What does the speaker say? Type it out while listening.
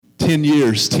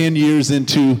10 years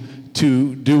into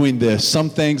doing this. Some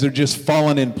things are just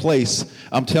falling in place.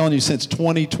 I'm telling you, since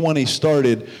 2020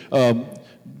 started,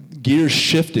 gears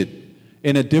shifted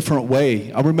in a different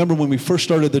way. I remember when we first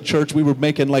started the church, we were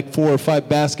making like 4 or 5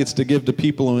 baskets to give to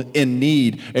people in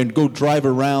need and go drive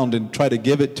around and try to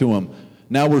give it to them.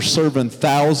 Now we're serving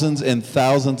thousands and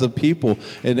thousands of people.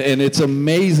 And it's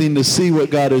amazing to see what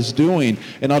God is doing.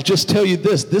 And I'll just tell you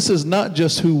this is not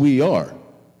just who we are.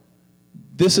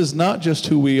 This is not just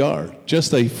who we are,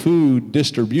 just a food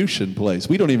distribution place.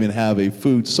 We don't even have a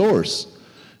food source.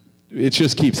 It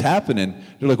just keeps happening.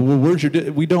 They're like, well, where's your...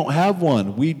 We don't have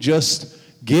one. We just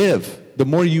give. The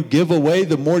more you give away,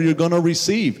 the more you're going to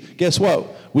receive. Guess what?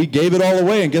 We gave it all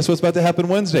away, and guess what's about to happen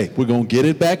Wednesday? We're going to get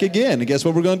it back again, and guess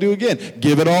what we're going to do again?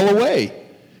 Give it all away.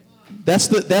 That's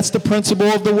the principle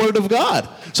of the Word of God.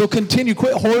 So continue.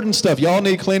 Quit hoarding stuff. Y'all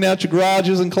need to clean out your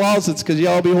garages and closets because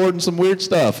y'all be hoarding some weird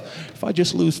stuff. If I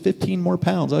just lose 15 more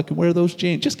pounds, I can wear those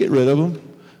jeans. Just get rid of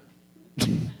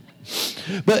them.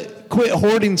 But quit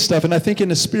hoarding stuff. And I think in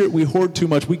the Spirit we hoard too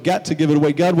much. We got to give it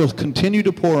away. God will continue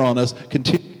to pour on us,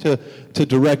 continue to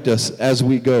direct us as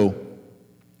we go.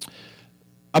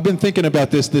 I've been thinking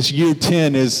about this. This year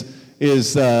 10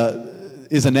 is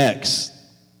an X.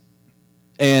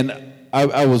 And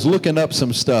I was looking up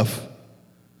some stuff.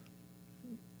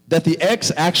 That the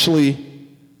X actually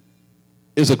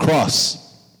is a cross.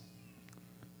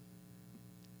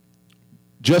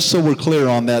 Just so we're clear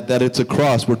on that it's a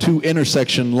cross, where 2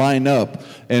 intersections line up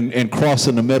and cross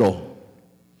in the middle.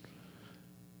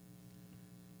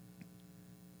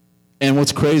 And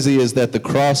what's crazy is that the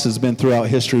cross has been throughout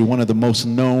history one of the most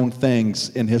known things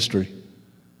in history.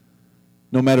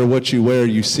 No matter what you wear,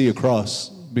 you see a cross.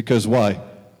 Because why?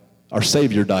 Our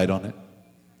Savior died on it.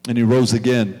 And He rose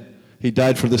again. He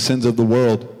died for the sins of the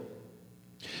world.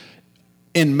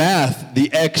 In math,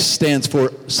 the X stands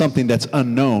for something that's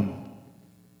unknown.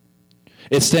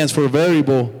 It stands for a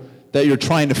variable that you're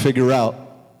trying to figure out.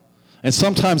 And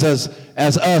sometimes as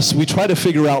us, we try to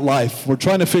figure out life. We're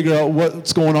trying to figure out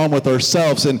what's going on with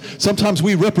ourselves. And sometimes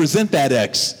we represent that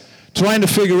X, trying to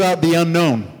figure out the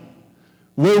unknown,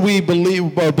 where we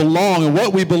believe or belong and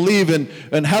what we believe in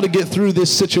and how to get through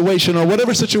this situation or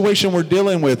whatever situation we're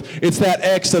dealing with. It's that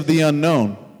X of the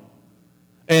unknown.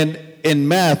 And in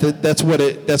math, that's what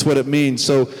it means.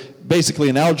 So basically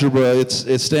in algebra,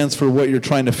 it stands for what you're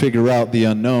trying to figure out, the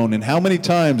unknown. And how many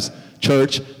times,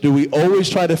 church, do we always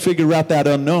try to figure out that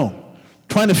unknown?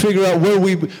 Trying to figure out where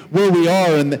we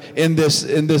are in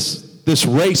this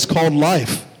race called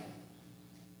life.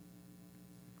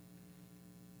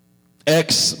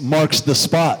 X marks the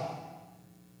spot.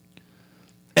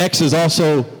 X is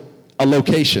also a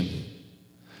location.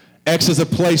 X is a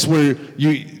place where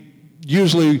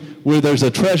usually where there's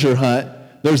a treasure hunt,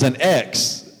 there's an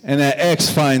X, and that X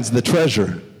finds the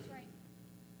treasure.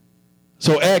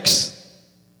 So X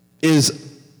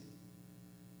is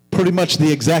pretty much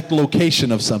the exact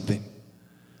location of something.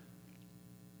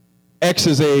 X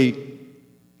is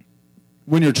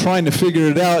when you're trying to figure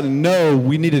it out and know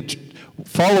we need to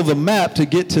follow the map to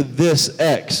get to this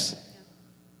X.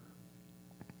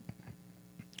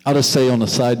 I'll just say on a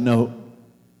side note,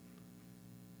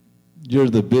 you're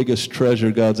the biggest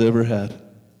treasure God's ever had.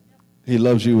 He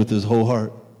loves you with His whole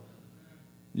heart.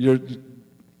 You're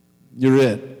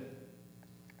it.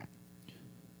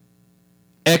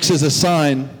 X is a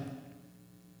sign,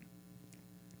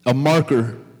 a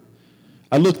marker.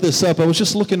 I looked this up. I was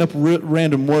just looking up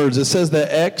random words. It says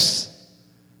that X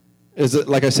is,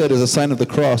 like I said, is a sign of the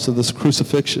cross, of this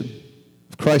crucifixion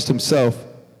of Christ Himself.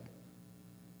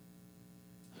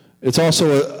 It's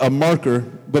also a marker,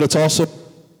 but it's also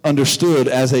understood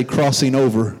as a crossing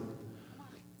over.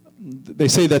 They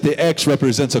say that the X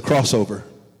represents a crossover.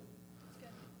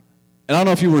 And I don't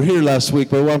know if you were here last week,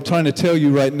 but what I'm trying to tell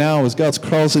you right now is God's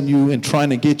causing you and trying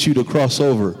to get you to cross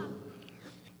over.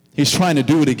 He's trying to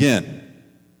do it again.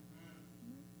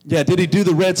 Yeah, did He do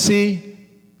the Red Sea?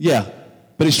 Yeah,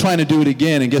 but He's trying to do it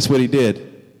again, and guess what He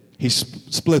did? He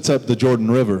splits up the Jordan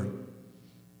River.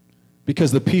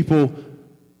 Because the people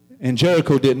in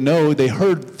Jericho didn't know, they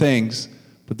heard things,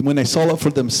 but when they saw it for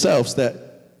themselves,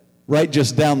 that right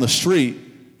just down the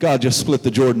street, God just split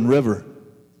the Jordan River.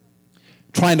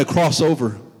 Trying to cross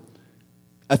over.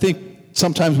 I think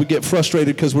sometimes we get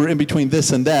frustrated because we're in between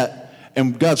this and that,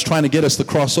 and God's trying to get us to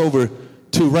cross over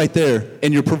to right there,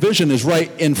 and your provision is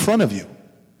right in front of you.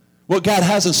 What God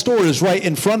has in store is right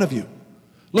in front of you.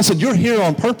 Listen, you're here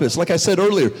on purpose. Like I said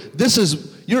earlier,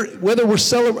 whether we're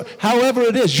celebrating, however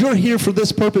it is, you're here for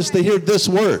this purpose to hear this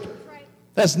word.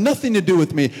 That has nothing to do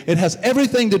with me. It has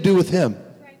everything to do with Him.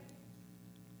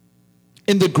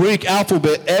 In the Greek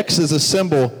alphabet, X is a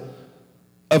symbol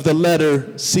of the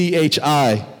letter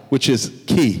CHI, which is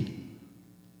key,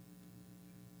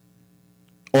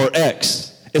 or X.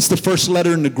 It's the first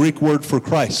letter in the Greek word for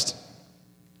Christ.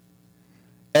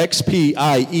 XPIETOE,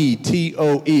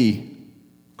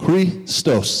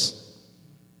 Christos,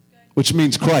 which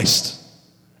means Christ.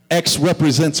 X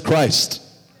represents Christ.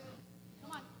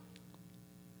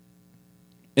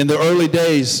 In the early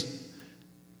days,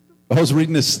 I was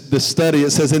reading this study.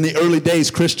 It says in the early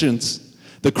days, Christians,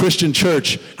 the Christian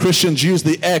church, Christians used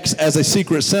the X as a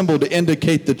secret symbol to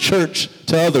indicate the church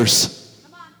to others.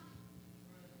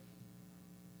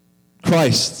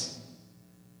 Christ.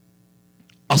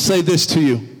 I'll say this to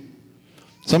you.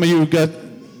 Some of you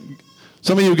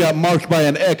got marked by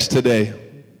an X today.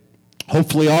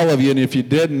 Hopefully all of you, and if you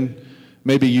didn't,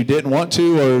 maybe you didn't want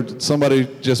to, or somebody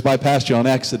just bypassed you on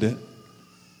accident.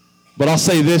 But I'll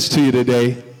say this to you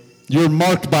today. You're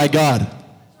marked by God.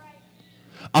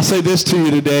 I'll say this to you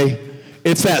today.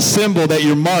 It's that symbol that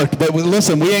you're marked. But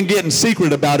listen, we ain't getting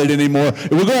secret about it anymore.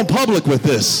 We're going public with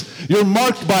this. You're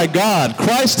marked by God.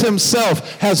 Christ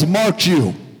himself has marked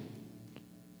you.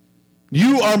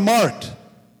 You are marked.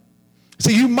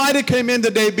 See, you might have came in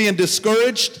today being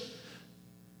discouraged.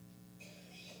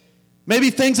 Maybe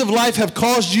things of life have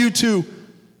caused you to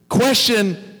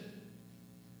question,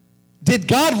 did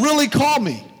God really call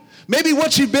me? Maybe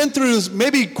what you've been through is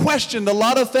maybe questioned a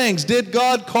lot of things. Did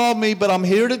God call me? But I'm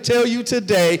here to tell you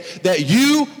today that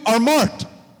you are marked.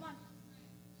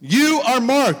 You are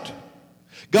marked.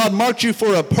 God marked you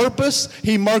for a purpose.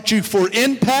 He marked you for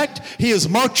impact. He has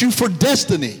marked you for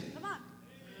destiny.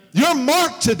 You're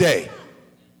marked today.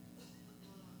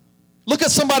 Look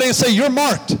at somebody and say, you're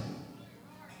marked.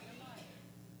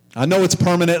 I know it's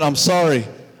permanent. I'm sorry.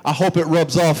 I hope it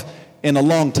rubs off in a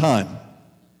long time.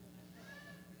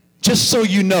 Just so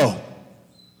you know.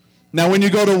 Now, when you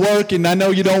go to work, and I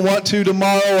know you don't want to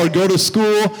tomorrow, or go to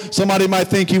school, somebody might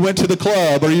think you went to the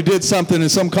club or you did something in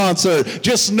some concert.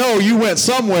 Just know you went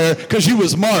somewhere because you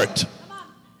was marked.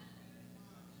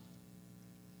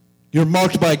 You're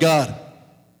marked by God.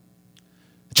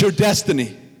 It's your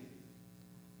destiny.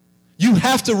 You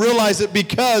have to realize it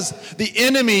because the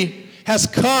enemy has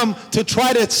come to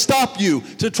try to stop you,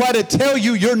 to try to tell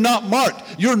you you're not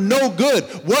marked. You're no good.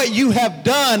 What you have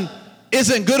done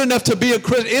isn't good enough to be a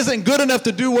Christian, isn't good enough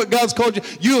to do what God's called you.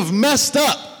 You have messed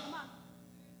up.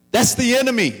 That's the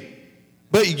enemy.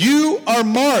 But you are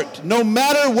marked. No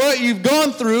matter what you've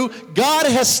gone through, God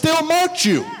has still marked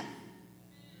you.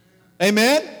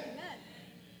 Amen?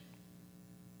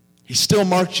 He still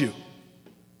marked you.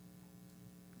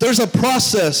 There's a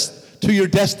process to your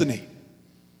destiny.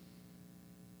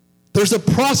 There's a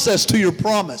process to your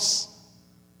promise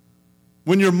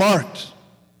when you're marked.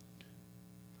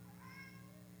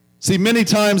 See, many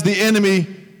times the enemy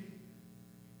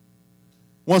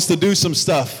wants to do some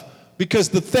stuff, because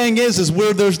the thing is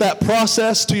where there's that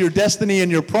process to your destiny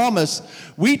and your promise,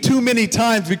 we too many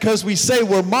times, because we say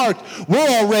we're marked, we're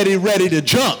already ready to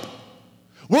jump.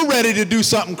 We're ready to do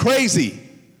something crazy.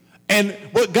 And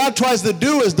what God tries to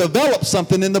do is develop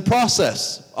something in the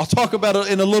process. I'll talk about it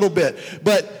in a little bit.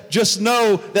 But just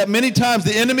know that many times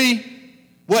the enemy,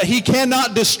 what he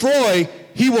cannot destroy,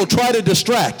 he will try to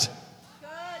distract.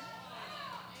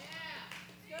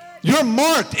 You're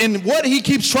marked, and what he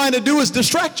keeps trying to do is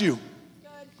distract you.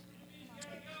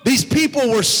 These people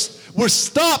were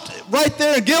stopped right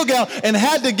there in Gilgal and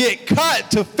had to get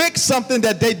cut to fix something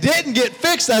that they didn't get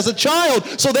fixed as a child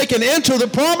so they can enter the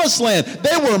promised land.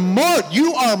 They were marked.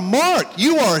 You are marked.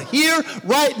 You are here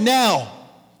right now.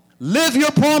 Live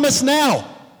your promise now.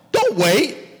 Don't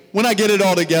wait when I get it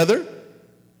all together.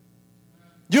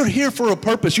 You're here for a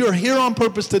purpose. You're here on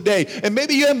purpose today. And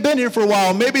maybe you haven't been here for a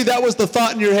while. Maybe that was the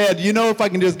thought in your head. You know, if I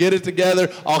can just get it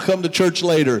together, I'll come to church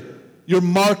later. You're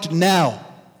marked now.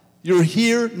 You're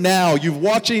here now. You're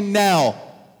watching now.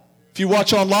 If you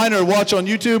watch online or watch on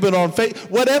YouTube and on Facebook,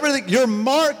 whatever, you're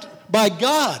marked by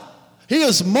God. He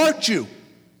has marked you.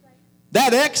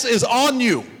 That X is on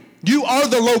you. You are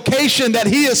the location that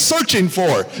he is searching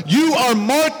for. You are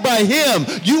marked by him.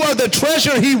 You are the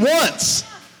treasure he wants.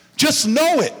 Just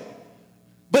know it.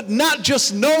 But not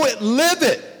just know it, live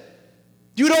it.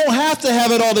 You don't have to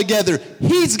have it all together.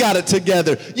 He's got it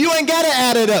together. You ain't got to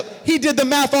add it up. He did the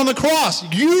math on the cross.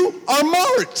 You are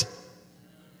marked.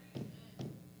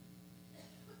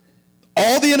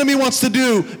 All the enemy wants to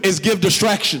do is give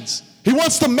distractions. He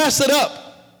wants to mess it up.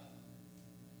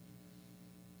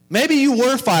 Maybe you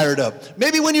were fired up.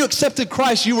 Maybe when you accepted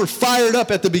Christ, you were fired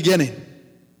up at the beginning.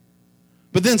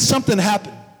 But then something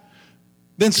happened.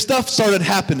 Then stuff started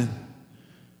happening.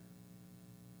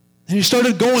 And you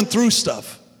started going through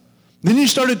stuff. Then you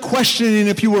started questioning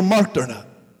if you were marked or not.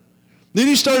 Then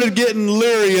you started getting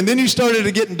leery, and then you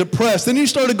started getting depressed. Then you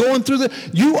started going through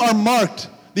you are marked.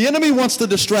 The enemy wants to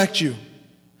distract you.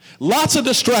 Lots of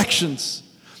distractions.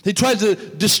 He tries to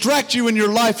distract you in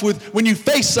your life with when you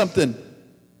face something.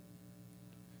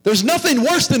 There's nothing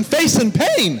worse than facing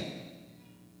pain.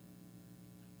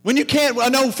 When you can't, I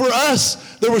know for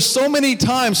us, there were so many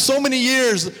times, so many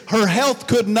years, her health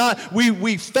could not,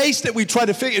 we faced it, we tried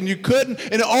to figure it, and you couldn't,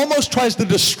 and it almost tries to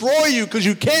destroy you because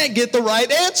you can't get the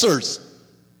right answers.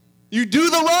 You do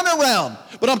the runaround.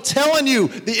 But I'm telling you,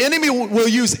 the enemy will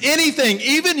use anything,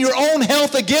 even your own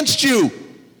health, against you.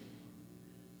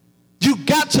 You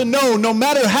got to know, no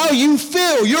matter how you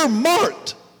feel, you're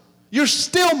marked. You're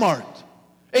still marked.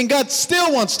 And God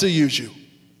still wants to use you.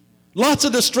 Lots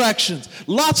of distractions,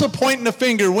 lots of pointing the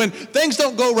finger. When things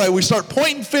don't go right, we start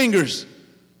pointing fingers,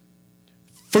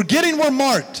 forgetting we're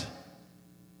marked.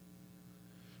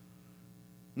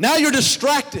 Now you're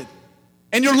distracted,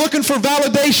 and you're looking for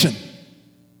validation.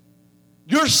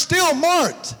 You're still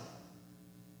marked.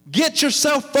 Get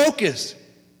yourself focused.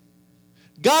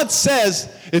 God says,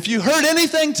 if you heard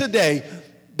anything today,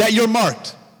 that you're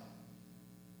marked.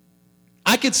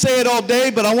 I could say it all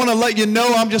day, but I want to let you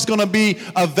know I'm just going to be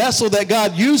a vessel that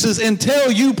God uses and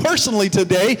tell you personally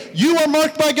today, you are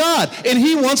marked by God, and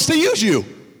He wants to use you.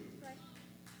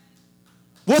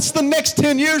 What's the next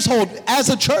 10 years hold as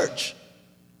a church?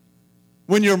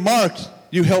 When you're marked,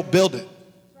 you help build it.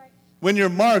 When you're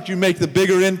marked, you make the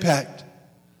bigger impact.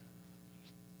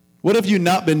 What have you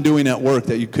not been doing at work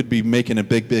that you could be making a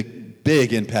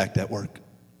big impact at work?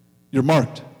 You're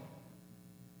marked.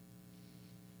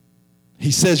 He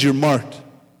says you're marked.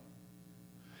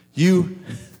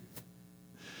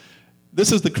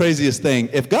 This is the craziest thing.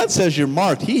 If God says you're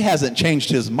marked, He hasn't changed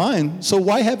His mind, so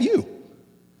why have you?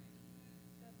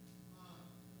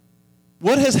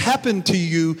 What has happened to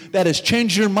you that has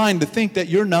changed your mind to think that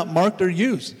you're not marked or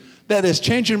used? That has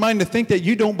changed your mind to think that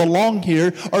you don't belong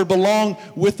here or belong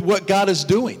with what God is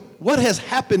doing? What has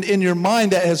happened in your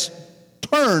mind that has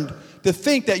turned to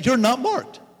think that you're not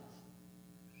marked?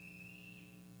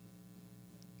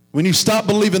 When you stop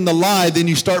believing the lie, then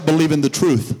you start believing the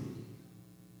truth.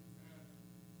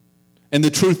 And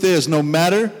the truth is, no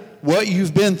matter what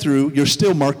you've been through, you're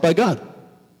still marked by God.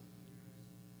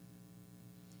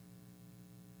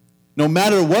 No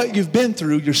matter what you've been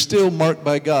through, you're still marked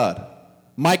by God.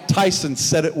 Mike Tyson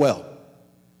said it well.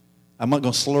 I'm not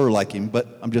going to slur like him,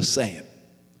 but I'm just saying.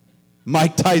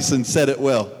 Mike Tyson said it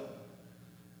well.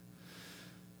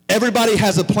 Everybody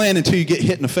has a plan until you get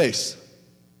hit in the face.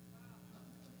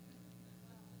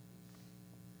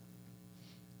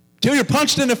 Till you're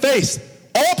punched in the face.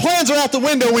 All plans are out the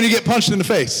window when you get punched in the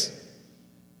face.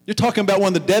 You're talking about one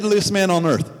of the deadliest men on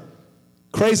earth.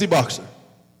 Crazy boxer.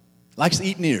 Likes to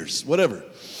eat ears, whatever.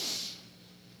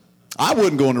 I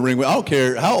wouldn't go in the ring with, I don't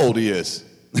care how old he is.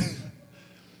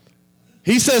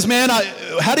 He says, man,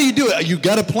 how do you do it? You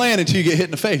got a plan until you get hit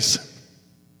in the face.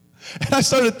 And I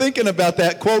started thinking about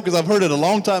that quote because I've heard it a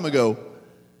long time ago.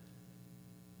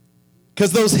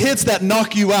 Because those hits that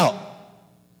knock you out.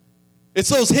 It's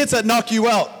those hits that knock you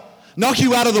out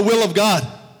of the will of God,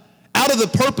 out of the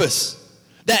purpose.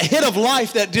 That hit of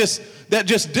life that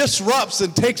just disrupts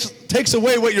and takes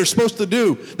away what you're supposed to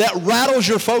do. That rattles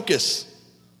your focus.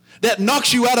 That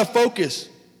knocks you out of focus.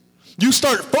 You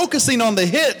start focusing on the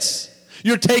hits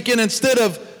you're taking instead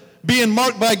of being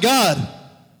marked by God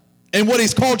and what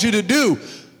He's called you to do.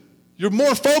 You're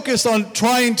more focused on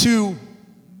trying to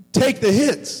take the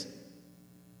hits.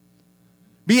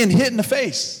 Being hit in the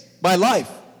face by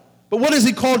life. But what has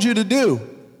He called you to do?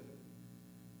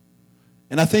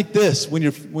 And I think this, when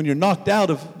you're knocked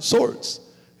out of sorts,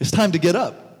 it's time to get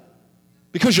up.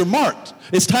 Because you're marked.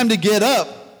 It's time to get up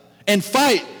and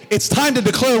fight. It's time to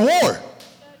declare war.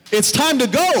 It's time to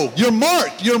go. You're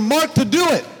marked. You're marked to do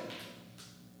it.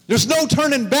 There's no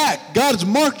turning back. God's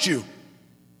marked you.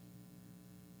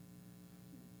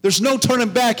 There's no turning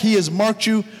back. He has marked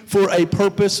you for a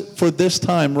purpose for this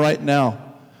time right now.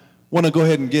 I want to go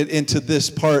ahead and get into this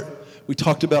part we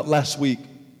talked about last week.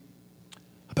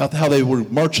 About how they were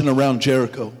marching around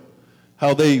Jericho.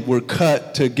 How they were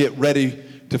cut to get ready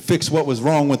to fix what was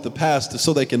wrong with the past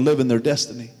so they can live in their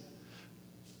destiny.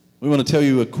 We want to tell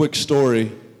you a quick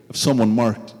story of someone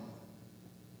marked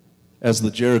as the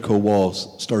Jericho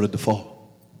walls started to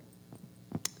fall.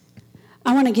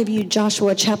 I want to give you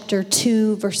Joshua chapter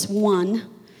 2, verse 1.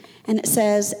 And it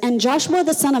says, "And Joshua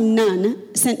the son of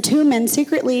Nun sent 2 men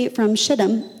secretly from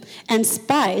Shittim and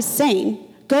spies, saying,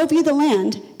 'Go view the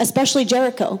land, especially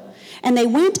Jericho.' And they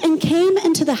went and came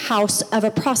into the house of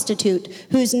a prostitute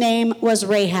whose name was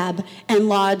Rahab, and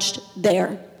lodged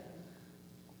there."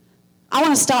 I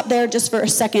want to stop there just for a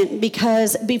second,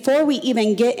 because before we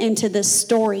even get into this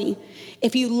story,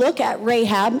 if you look at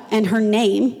Rahab and her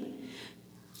name,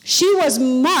 she was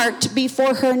marked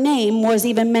before her name was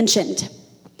even mentioned.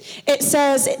 It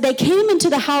says they came into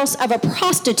the house of a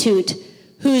prostitute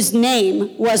whose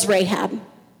name was Rahab.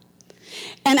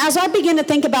 And as I begin to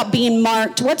think about being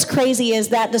marked, what's crazy is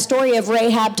that the story of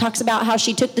Rahab talks about how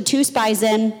she took the 2 spies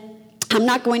in. I'm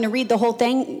not going to read the whole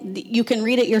thing. You can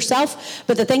read it yourself.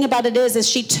 But the thing about it is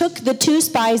she took the 2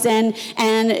 spies in,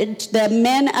 and the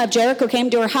men of Jericho came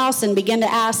to her house and began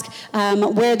to ask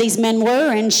where these men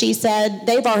were. And she said,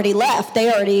 they've already left.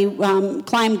 They already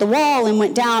climbed the wall and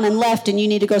went down and left, and you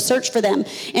need to go search for them.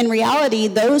 In reality,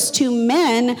 those 2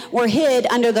 men were hid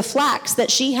under the flax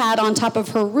that she had on top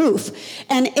of her roof.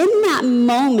 And in that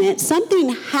moment, something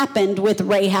happened with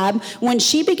Rahab when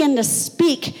she began to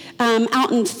speak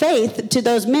out in faith to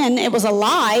those men. It was a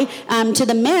lie to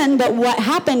the men, but what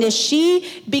happened is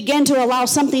she began to allow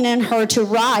something in her to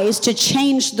rise, to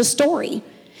change the story.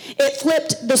 It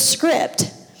flipped the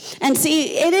script. And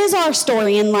see, it is our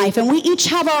story in life, and we each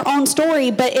have our own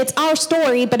story, but it's our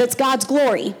story, but it's God's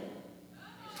glory.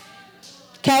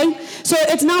 Okay? So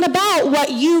it's not about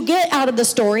what you get out of the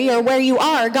story or where you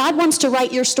are. God wants to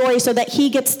write your story so that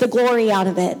he gets the glory out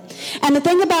of it. And the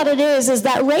thing about it is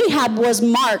that Rahab was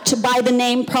marked by the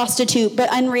name prostitute,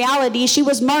 but in reality, she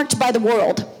was marked by the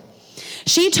world.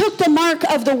 She took the mark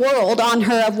of the world on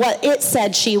her of what it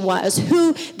said she was,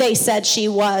 who they said she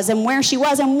was, and where she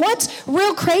was. And what's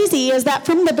real crazy is that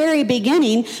from the very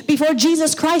beginning, before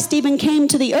Jesus Christ even came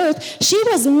to the earth, she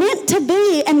was meant to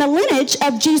be in the lineage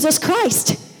of Jesus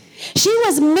Christ. She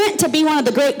was meant to be one of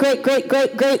the great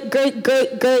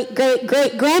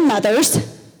grandmothers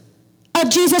of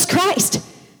Jesus Christ.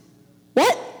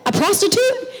 What? A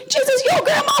prostitute? Jesus, your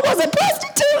grandma was a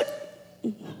prostitute.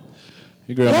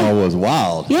 Your grandma was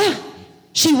wild. Yeah,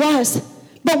 she was.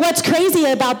 But what's crazy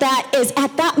about that is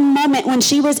at that moment when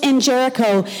she was in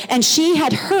Jericho and she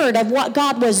had heard of what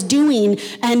God was doing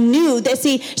and knew that,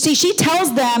 see, she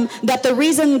tells them that the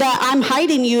reason that I'm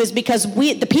hiding you is because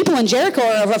the people in Jericho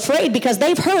are afraid because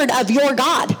they've heard of your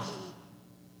God.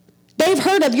 They've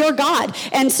heard of your God.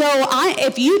 And so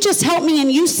if you just help me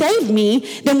and you save me,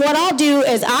 then what I'll do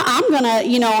is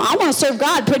I want to serve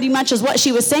God, pretty much is what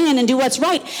she was saying, and do what's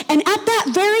right. And at that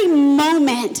very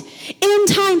moment, in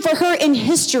time for her in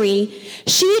history,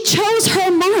 she chose her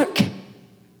mark.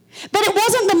 But it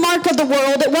wasn't the mark of the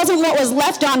world. It wasn't what was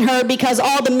left on her because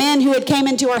all the men who had came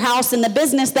into her house and the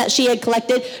business that she had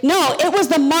collected. No, it was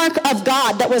the mark of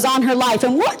God that was on her life.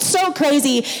 And what's so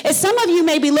crazy is some of you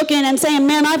may be looking and saying,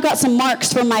 man, I've got some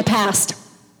marks from my past.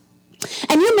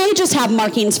 And you may just have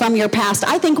markings from your past.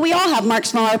 I think we all have marks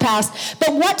from our past.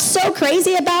 But what's so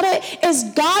crazy about it is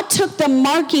God took the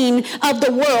marking of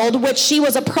the world, which she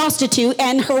was a prostitute,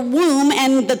 and her womb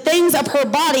and the things of her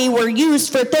body were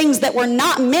used for things that were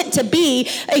not meant to be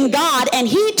in God. And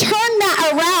he turned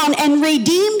that around and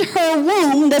redeemed her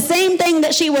womb, the same thing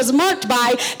that she was marked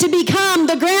by, to become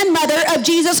the grandmother of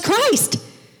Jesus Christ.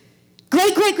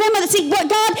 Great-great-grandmother. See,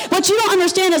 what you don't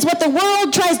understand is what the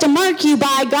world tries to mark you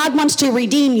by, God wants to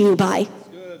redeem you by.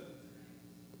 Good.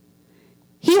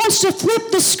 He wants to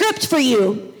flip the script for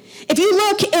you. If you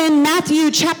look in Matthew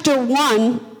chapter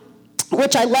 1,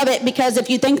 which I love it because if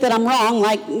you think that I'm wrong,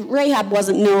 like Rahab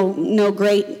wasn't no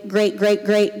great,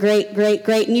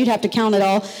 and you'd have to count it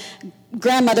all,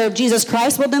 grandmother of Jesus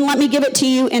Christ, well then let me give it to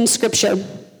you in Scripture.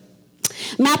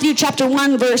 Matthew chapter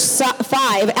 1, verse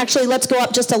 5. Actually, let's go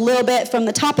up just a little bit from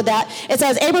the top of that. It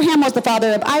says, Abraham was the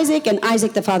father of Isaac, and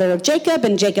Isaac the father of Jacob,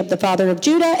 and Jacob the father of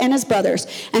Judah and his brothers.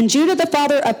 And Judah the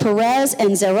father of Perez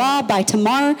and Zerah by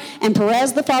Tamar, and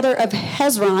Perez the father of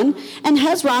Hezron, and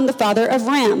Hezron the father of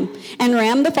Ram, and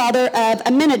Ram the father of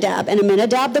Amminadab, and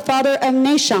Amminadab the father of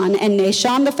Nahshon, and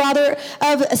Nahshon the father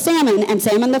of Salmon, and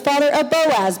Salmon the father of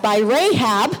Boaz by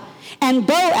Rahab, and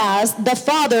Boaz, the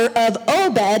father of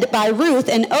Obed by Ruth,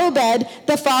 and Obed,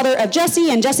 the father of Jesse,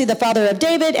 and Jesse, the father of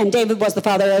David, and David was the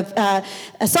father of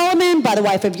Solomon by the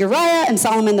wife of Uriah, and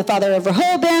Solomon, the father of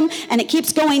Rehoboam, and it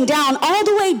keeps going down, all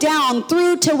the way down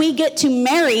through till we get to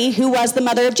Mary, who was the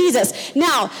mother of Jesus.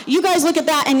 Now, you guys look at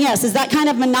that, and yes, is that kind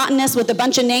of monotonous with a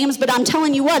bunch of names? But I'm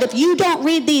telling you what, if you don't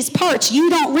read these parts, you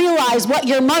don't realize what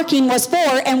your marking was for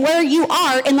and where you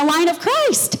are in the line of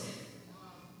Christ.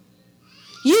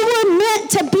 You were meant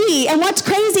to be. And what's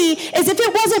crazy is if it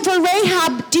wasn't for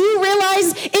Rahab, do you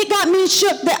realize it got me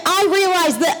shook that I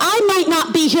realized that I might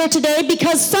not be here today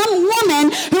because some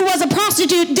woman who was a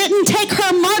prostitute didn't take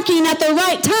her marking at the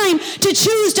right time to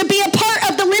choose to be a part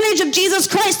of the lineage of Jesus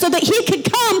Christ so that he could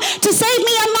come to save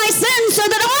me of my sins so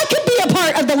that I could be a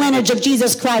part of the lineage of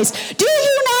Jesus Christ. Do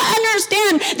you not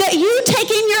understand that you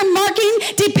taking your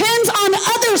marking depends on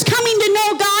others coming to know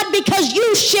God because you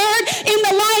shared in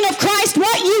the line of Christ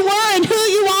what you were and who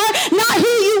you are, not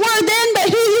who you were then, but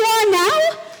who you are now?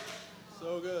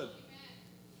 So good.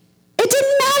 It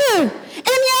didn't matter.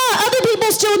 And yeah, other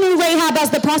people still knew Rahab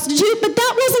as the prostitute, but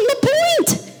that wasn't the point.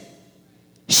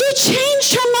 She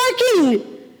changed her marking.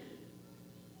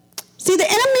 See, the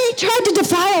enemy tried to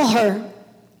defile her,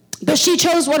 but she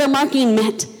chose what her marking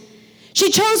meant.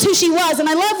 She chose who she was. And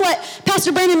I love what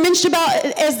Pastor Brandon mentioned about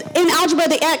as in algebra,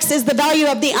 the X is the value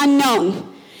of the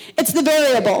unknown. It's the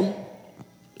variable.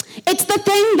 It's the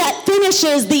thing that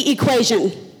finishes the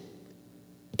equation.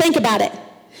 Think about it.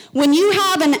 When you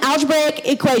have an algebraic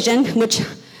equation, which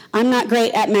I'm not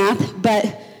great at math,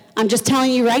 but I'm just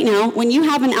telling you right now, when you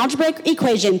have an algebraic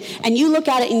equation and you look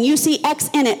at it and you see X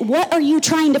in it, what are you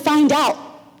trying to find out?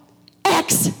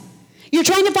 X. You're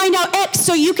trying to find out X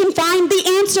so you can find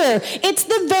the answer. It's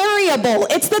the variable.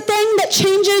 It's the thing that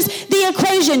changes the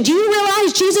equation. Do you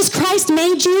realize Jesus Christ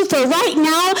made you for right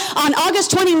now on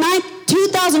August 29th,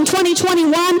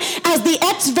 2021 as the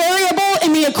X variable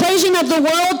in the equation of the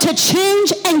world to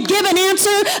change and give an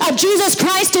answer of Jesus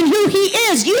Christ and who he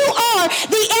is? You are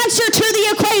the answer to the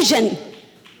equation.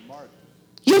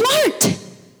 You're marked.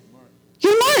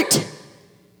 You're marked.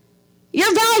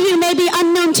 Your value may be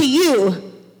unknown to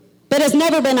you, but has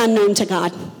never been unknown to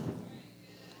God.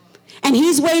 And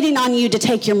he's waiting on you to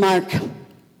take your mark.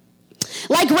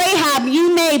 Like Rahab,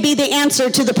 you may be the answer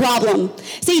to the problem.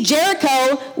 See,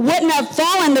 Jericho wouldn't have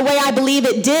fallen the way I believe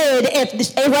it did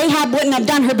if Rahab wouldn't have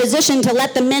done her position to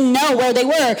let the men know where they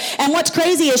were. And what's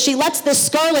crazy is she lets the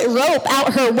scarlet rope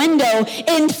out her window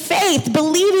in faith,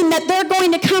 believing that they're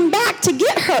going to come back to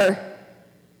get her.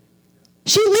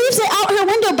 She leaves it out her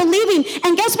window believing,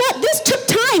 and guess what? This took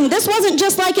time. This wasn't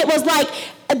just like it was like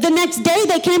the next day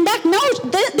they came back. No,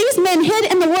 these men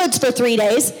hid in the woods for 3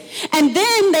 days, and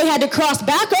then they had to cross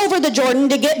back over the Jordan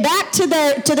to get back to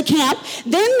the camp.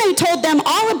 Then they told them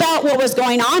all about what was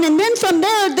going on, and then from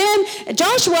there, then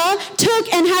Joshua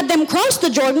took and had them cross the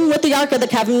Jordan with the Ark of the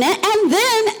Covenant, and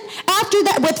then after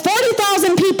that, with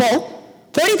 40,000 people,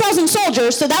 30,000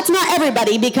 soldiers, so that's not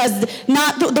everybody because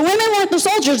not the women weren't the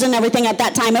soldiers and everything at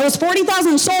that time. It was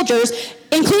 40,000 soldiers,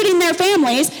 including their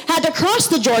families, had to cross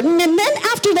the Jordan. And then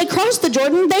after they crossed the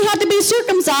Jordan, they had to be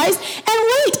circumcised and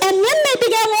wait. And then they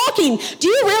began walking. Do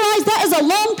you realize that is a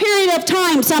long period of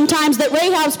time sometimes that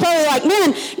Rahab's probably like,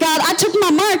 man, God, I took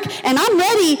my mark and I'm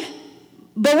ready,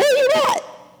 but where are you at?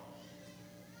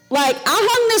 Like, I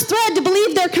hung this thread to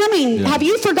believe they're coming. Yeah. Have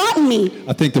you forgotten me?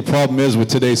 I think the problem is with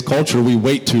today's culture, we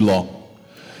wait too long.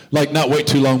 Like, not wait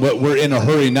too long, but we're in a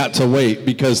hurry not to wait.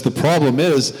 Because the problem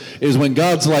is when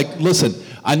God's like, listen,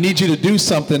 I need you to do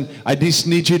something. I just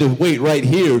need you to wait right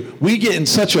here. We get in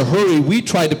such a hurry, we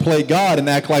try to play God and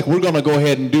act like we're going to go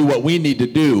ahead and do what we need to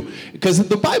do. Because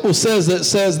the Bible says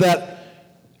that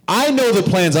I know the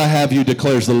plans I have you,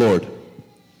 declares the Lord.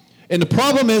 And the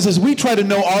problem is we try to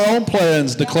know our own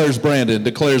plans, declares Brandon,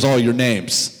 declares all your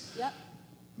names. Yep.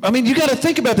 I mean, you got to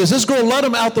think about this. This girl let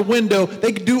him out the window.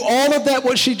 They could do all of that,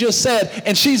 what she just said,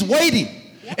 and she's waiting.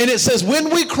 Yep. And it says, when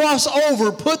we cross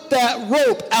over, put that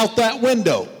rope out that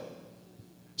window.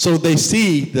 So they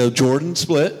see the Jordan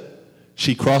split.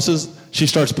 She crosses, she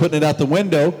starts putting it out the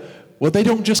window. Well, they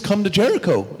don't just come to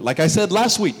Jericho. Like I said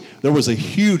last week, there was a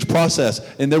huge process,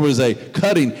 and there was a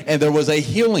cutting, and there was a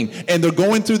healing, and they're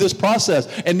going through this process.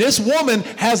 And this woman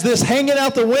has this hanging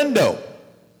out the window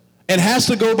and has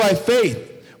to go by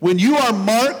faith. When you are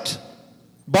marked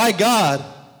by God,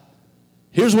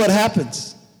 here's what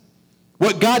happens.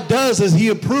 What God does is he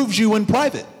approves you in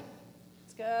private.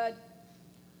 It's good.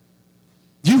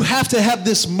 You have to have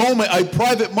this moment, a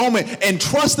private moment, and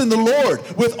trust in the Lord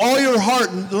with all your heart.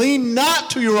 And lean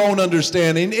not to your own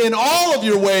understanding. In all of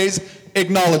your ways,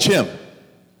 acknowledge him.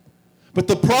 But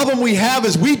the problem we have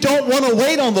is we don't want to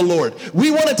wait on the Lord.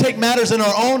 We want to take matters in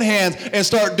our own hands and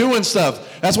start doing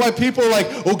stuff. That's why people are like,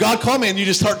 oh, God called me, and you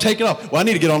just start taking off. Well, I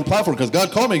need to get on the platform because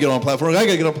God called me to get on the platform. I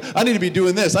got to get up. I need to be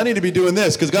doing this. I need to be doing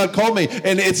this because God called me.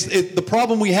 And the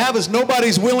problem we have is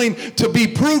nobody's willing to be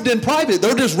proved in private.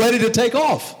 They're just ready to take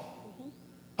off.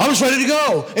 I'm just ready to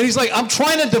go. And he's like, I'm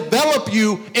trying to develop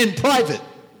you in private.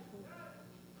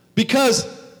 Because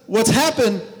what's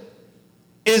happened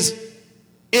is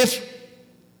if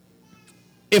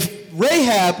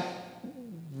Rahab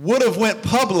would have went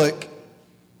public,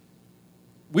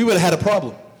 we would have had a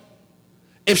problem.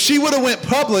 If she would have went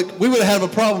public, we would have had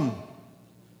a problem.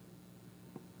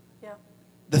 Yeah.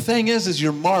 The thing is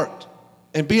you're marked.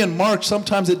 And being marked,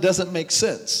 sometimes it doesn't make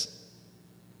sense.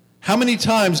 How many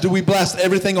times do we blast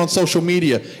everything on social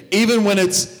media, even when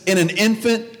it's in an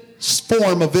infant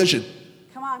form of vision?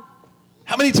 Come on.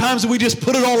 How many times do we just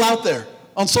put it all out there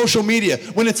on social media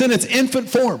when it's in its infant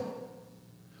form?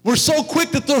 We're so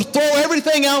quick to throw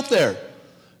everything out there.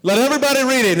 Let everybody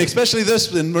read it, and especially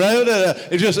this. And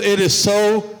it is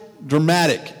so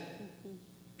dramatic.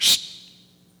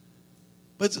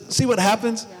 But see what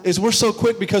happens is we're so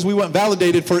quick because we want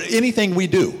validated for anything we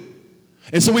do.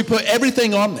 And so we put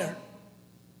everything on there.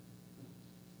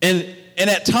 And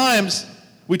at times,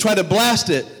 we try to blast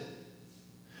it.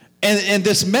 And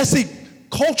this messy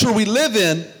culture we live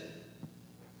in,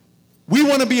 we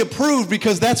want to be approved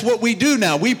because that's what we do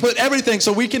now. We put everything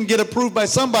so we can get approved by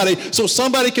somebody, so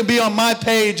somebody can be on my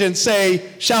page and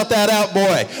say, shout that out,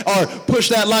 boy, or push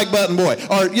that like button, boy,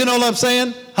 or you know what I'm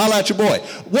saying? Holla at your boy.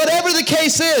 Whatever the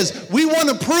case is, we want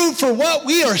to prove for what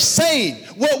we are saying,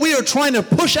 what we are trying to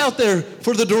push out there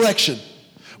for the direction.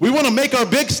 We want to make our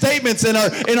big statements and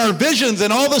our visions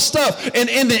and all this stuff, and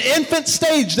in the infant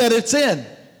stage that it's in.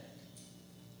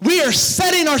 We are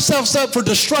setting ourselves up for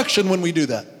destruction when we do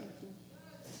that.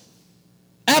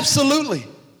 Absolutely.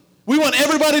 We want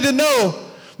everybody to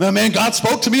know, man, God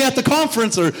spoke to me at the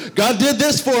conference, or God did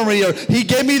this for me, or he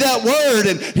gave me that word,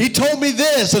 and he told me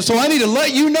this, and so I need to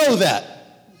let you know that.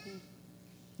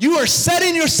 You are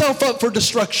setting yourself up for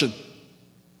destruction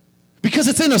because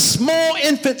it's in a small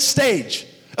infant stage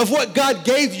of what God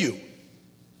gave you.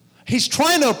 He's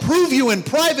trying to approve you in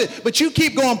private, but you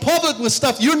keep going public with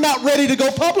stuff you're not ready to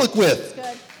go public with. Good.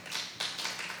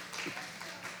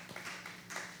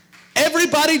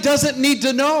 Everybody doesn't need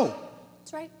to know.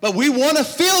 That's right. But we want to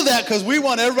feel that because we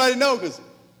want everybody to know, because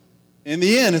in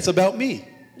the end, it's about me.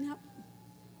 Yep.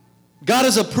 God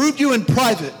has approved you in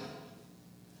private.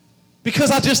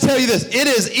 Because I'll just tell you this, it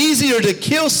is easier to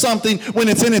kill something when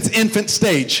it's in its infant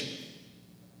stage.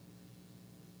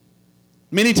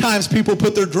 Many times people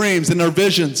put their dreams and their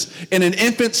visions in an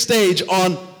infant stage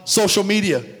on social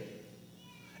media.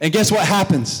 And guess what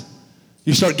happens?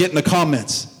 You start getting the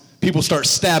comments. People start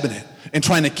stabbing it and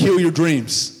trying to kill your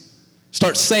dreams.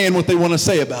 Start saying what they want to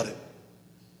say about it.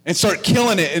 And start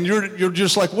killing it, and you're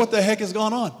just like, what the heck has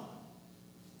gone on?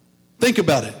 Think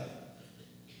about it.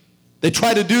 They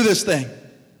try to do this thing.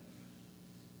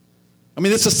 I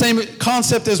mean, it's the same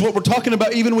concept as what we're talking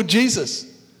about even with Jesus.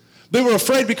 They were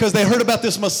afraid because they heard about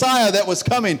this Messiah that was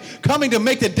coming to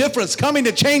make the difference, coming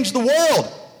to change the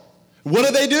world.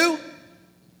 What do?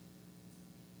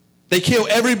 They kill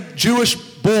every Jewish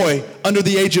boy under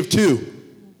the age of 2.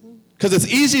 Because it's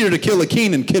easier to kill a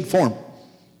king in kid form.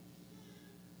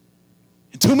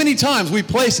 And too many times we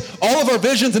place all of our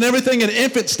visions and everything in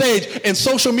infant stage, and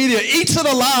social media eats it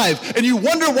alive, and you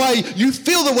wonder why you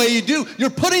feel the way you do. You're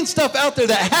putting stuff out there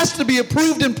that has to be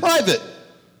approved in private.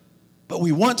 But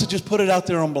we want to just put it out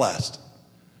there on blast.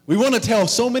 We want to tell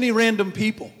so many random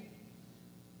people.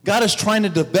 God is trying to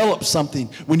develop something.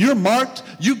 When you're marked,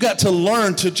 you've got to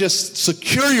learn to just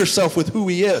secure yourself with who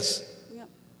he is. Yep.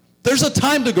 There's a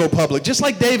time to go public, just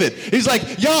like David. He's like,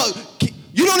 y'all,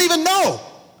 you don't even know.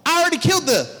 I already killed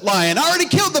the lion. I already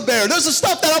killed the bear. There's the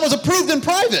stuff that I was approved in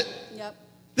private. Yep.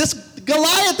 This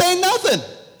Goliath ain't nothing.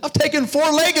 I've taken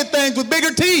 4-legged things with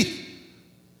bigger teeth.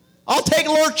 I'll take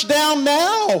Lurch down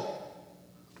now.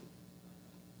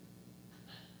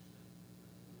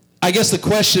 I guess the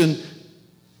question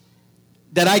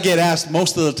that I get asked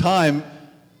most of the time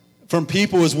from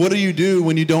people is, what do you do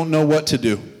when you don't know what to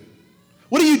do?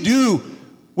 What do you do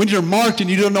when you're marked and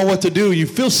you don't know what to do? You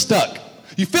feel stuck.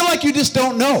 You feel like you just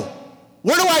don't know.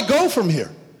 Where do I go from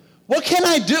here? What can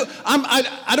I do?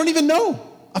 I don't even know.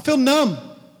 I feel numb.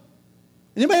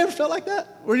 Anybody ever felt like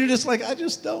that? Where you're just like, I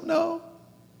just don't know.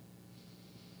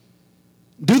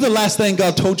 Do the last thing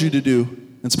God told you to do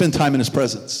and spend time in his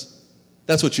presence.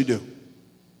 That's what you do.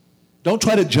 Don't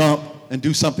try to jump and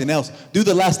do something else. Do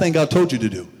the last thing God told you to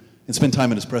do and spend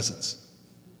time in his presence.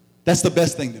 That's the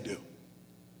best thing to do.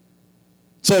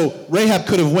 So Rahab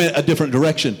could have went a different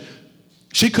direction.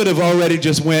 She could have already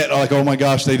just went like, oh my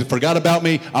gosh, they forgot about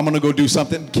me. I'm going to go do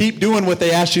something. Keep doing what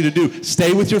they asked you to do.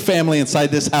 Stay with your family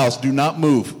inside this house. Do not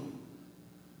move.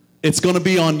 It's going to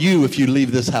be on you if you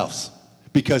leave this house,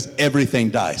 because everything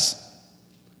dies.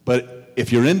 But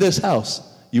if you're in this house,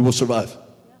 you will survive.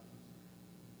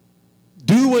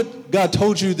 Do what God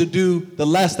told you to do, the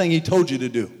last thing he told you to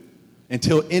do,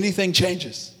 until anything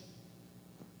changes.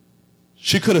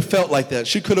 She could have felt like that.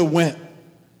 She could have went.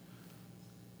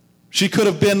 She could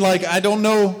have been like, I don't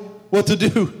know what to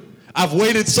do. I've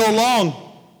waited so long.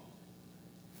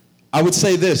 I would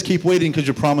say this, keep waiting because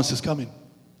your promise is coming.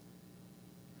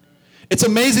 It's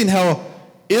amazing how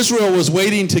Israel was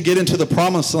waiting to get into the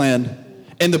promised land,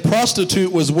 and the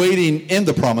prostitute was waiting in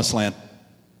the promised land.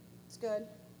 It's good.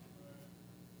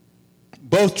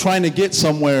 Both trying to get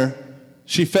somewhere.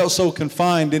 She felt so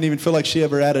confined, didn't even feel like she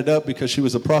ever added up because she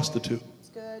was a prostitute. It's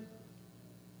good.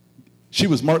 She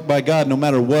was marked by God no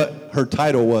matter what her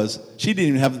title was. They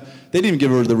didn't even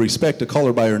give her the respect to call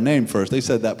her by her name first. They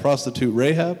said that prostitute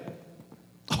Rahab.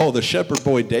 Oh, the shepherd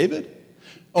boy David.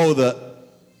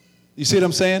 You see what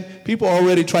I'm saying? People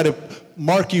already try to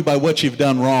mark you by what you've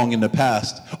done wrong in the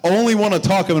past. Only want to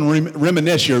talk and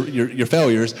reminisce your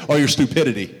failures or your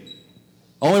stupidity.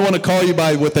 Only want to call you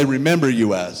by what they remember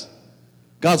you as.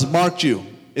 God's marked you.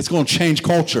 It's going to change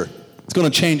culture. It's going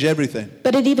to change everything.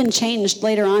 But it even changed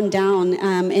later on down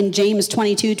in James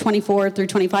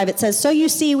 22:24-25. It says, so you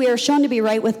see, we are shown to be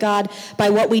right with God by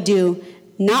what we do,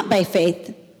 not by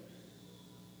faith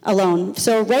alone.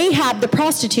 So Rahab the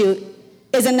prostitute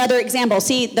is another example.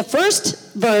 See, the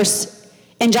first verse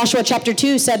in Joshua chapter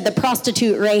 2 said the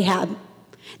prostitute Rahab.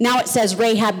 Now it says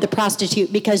Rahab the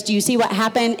prostitute, because do you see what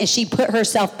happened is she put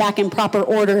herself back in proper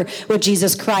order with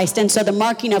Jesus Christ. And so the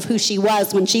marking of who she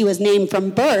was when she was named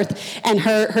from birth and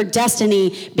her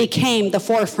destiny became the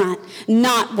forefront,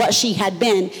 not what she had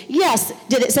been. Yes,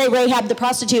 did it say Rahab the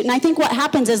prostitute? And I think what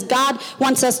happens is God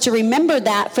wants us to remember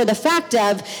that for the fact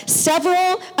of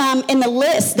several in the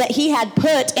list that he had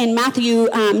put in Matthew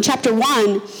chapter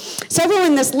 1, several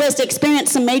in this list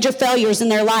experienced some major failures in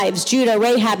their lives. Judah,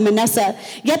 Rahab, Manasseh.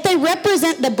 Yet they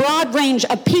represent the broad range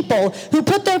of people who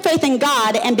put their faith in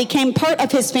God and became part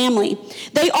of his family.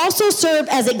 They also serve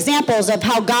as examples of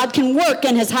how God can work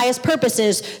in his highest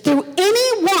purposes through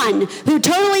anyone who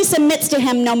totally submits to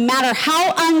him, no matter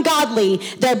how ungodly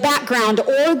their background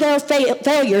or their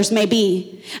failures may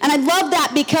be. And I love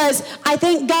that because I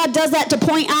think God does that to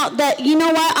point out that, you know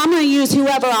what, I'm going to use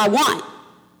whoever I want.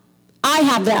 I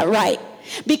have that right.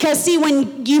 Because see,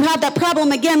 when you have that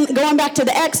problem, again, going back to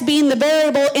the X being the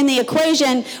variable in the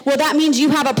equation, well, that means you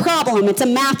have a problem. It's a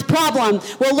math problem.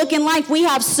 Well, look, in life, we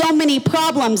have so many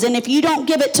problems. And if you don't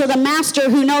give it to the master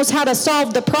who knows how to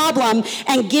solve the problem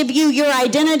and give you your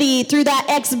identity through that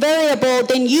X variable,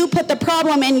 then you put the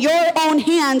problem in your own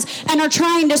hands and are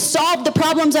trying to solve the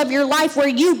problems of your life where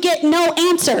you get no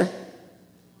answer.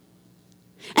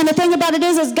 And the thing about it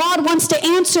is God wants to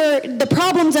answer the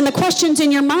problems and the questions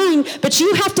in your mind, but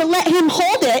you have to let him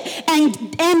hold it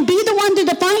and be the one to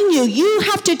define you. You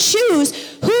have to choose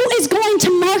who is going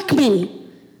to mark me.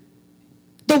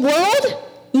 The world,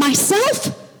 myself,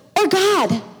 or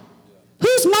God?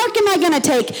 Whose mark am I going to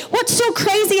take? What's so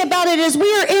crazy about it is we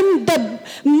are in the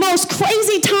most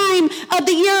crazy time of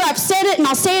the year. I've said it and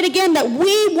I'll say it again, that we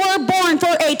were born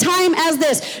for a time as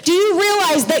this. Do you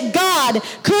realize that God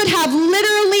could have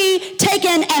literally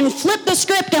taken and flipped the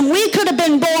script and we could have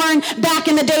been born back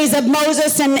in the days of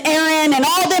Moses and Aaron and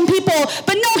all them people?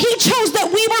 But no, he chose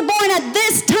that we were born at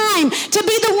this time to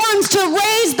be the ones to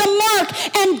raise the mark.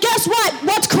 And guess what?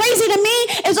 What's crazy to me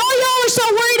is all y'all are so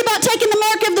worried about taking the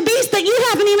mark of the beast that you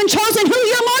haven't even chosen who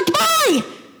you're marked by.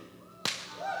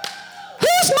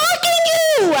 Who's marking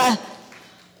you?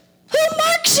 Who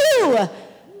marks you?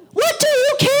 What do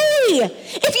you carry?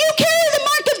 If you carry the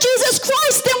mark of Jesus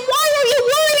Christ, then why are you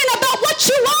worrying about what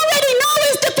you already know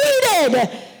is defeated?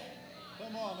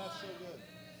 Come on, that's so good.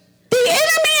 The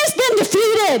enemy has been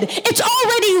defeated. It's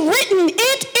already written.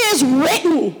 It is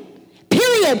written.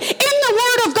 Period. In the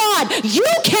Word of God, you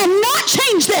cannot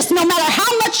change this no matter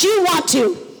how much you want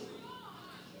to.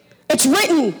 It's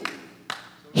written.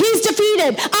 He's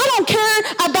defeated. I don't care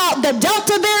about the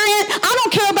Delta variant. I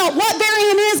don't care about what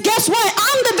variant is. Guess what?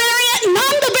 I'm the variant and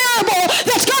I'm the variable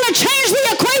that's going to change the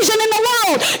equation in the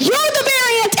world. You're the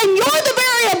variant and you're the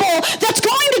variable that's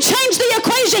going to change the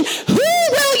equation. Who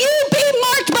will you be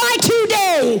marked by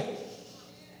today?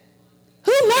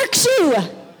 Who marks you?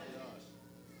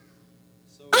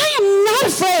 I am not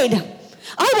afraid.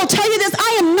 I will tell you this,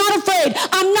 I am not afraid.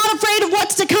 I'm not afraid of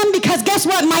what's to come because guess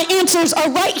what? My answers are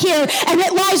right here and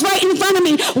it lies right in front of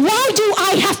me. Why do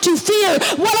I have to fear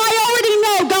what I already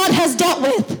know God has dealt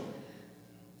with?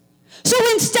 So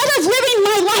instead of living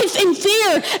my life in fear,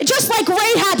 just like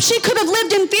Rahab, she could have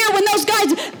lived in fear when those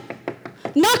guys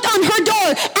knocked on her door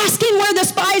asking where the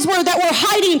spies were that were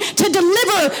hiding to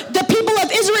deliver the people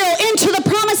of Israel into the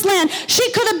promised land. She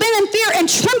could have been in fear and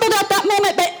trembled at that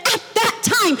moment, but at that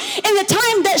time, in the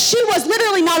time that she was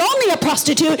literally not only a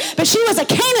prostitute, but she was a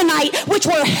Canaanite, which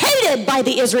were hated by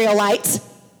the Israelites.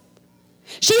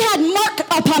 She had mark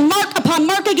upon mark upon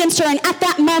mark against her, and at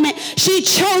that moment, she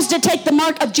chose to take the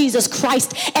mark of Jesus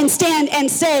Christ and stand and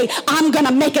say, I'm going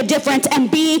to make a difference and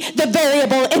be the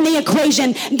variable in the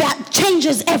equation that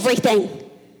changes everything.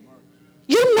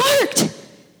 You're marked.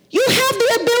 You have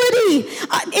the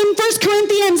ability. In 1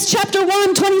 Corinthians chapter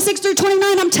 1, 26 through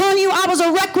 29, I'm telling you, I was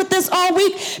a wreck with this all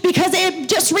week because it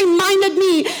just reminded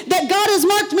me that God has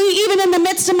marked me even in the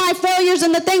midst of my failures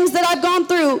and the things that I've gone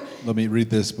through. Let me read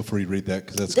this before you read that,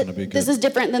 because that's going to be good. This is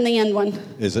different than the end one.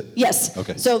 Is it? Yes.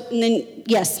 Okay. So, then,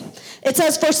 yes. It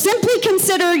says, for simply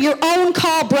consider your own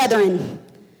call, brethren.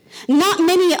 Not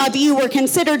many of you were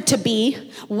considered to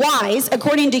be wise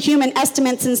according to human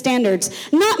estimates and standards.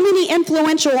 Not many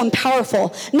influential and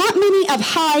powerful. Not many of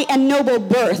high and noble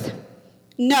birth.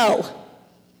 No.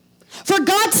 For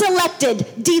God selected,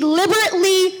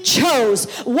 deliberately chose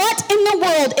what in the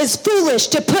world is foolish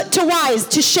to put to wise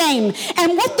to shame,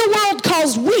 and what the world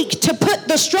calls weak to put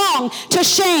the strong to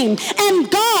shame. And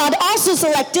God also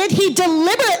selected, he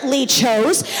deliberately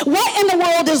chose what in the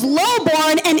world is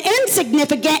lowborn and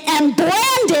insignificant and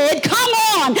branded, come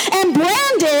on, and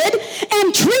branded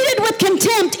and treated with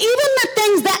contempt, even the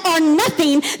things that are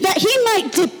nothing, that he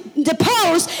might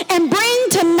depose and bring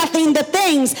to nothing the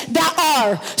things that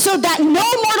are, so that no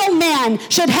mortal man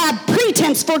should have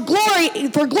pretense for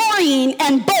glorying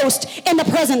and boast in the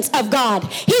presence of God.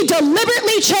 He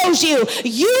deliberately chose you.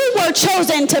 You were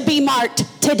chosen to be marked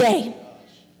today.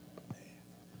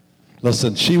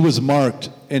 Listen, she was marked,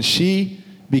 and she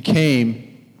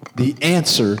became the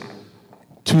answer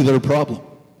to their problem.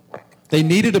 They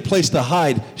needed a place to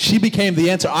hide. She became the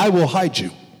answer. I will hide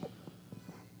you.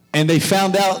 And they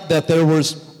found out that there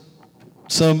was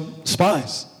some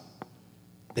spies.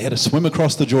 They had to swim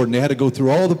across the Jordan. They had to go through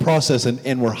all the process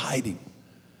and were hiding.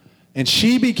 And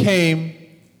she became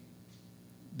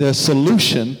the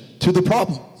solution to the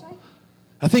problem.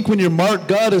 I think when you're marked,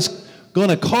 God is going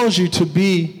to cause you to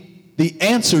be the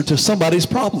answer to somebody's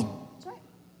problem.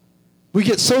 We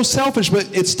get so selfish, but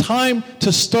it's time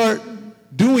to start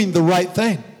doing the right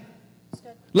thing.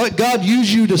 Let God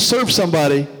use you to serve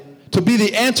somebody, to be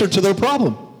the answer to their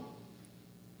problem.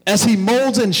 As he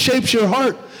molds and shapes your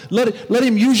heart, let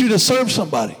him use you to serve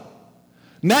somebody.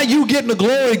 Not you getting the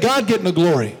glory, God getting the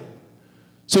glory.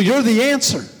 So you're the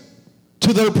answer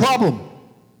to their problem.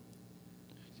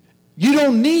 You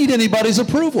don't need anybody's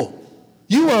approval.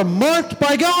 You are marked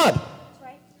by God.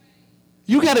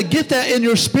 You got to get that in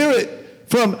your spirit.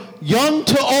 From young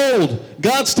to old,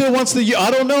 God still wants to,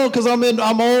 I don't know because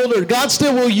I'm older. God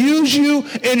still will use you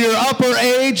in your upper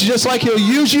age just like he'll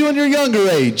use you in your younger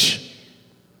age.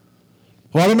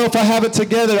 Well, I don't know if I have it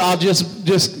together. I'll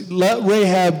just let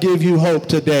Rahab give you hope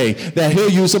today that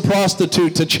he'll use a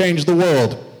prostitute to change the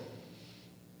world.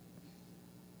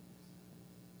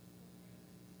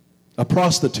 A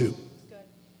prostitute.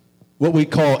 What we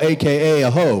call AKA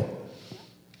a hoe.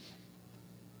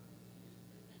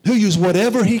 He'll use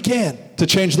whatever he can to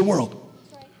change the world.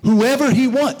 Whoever he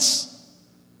wants.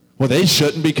 Well, they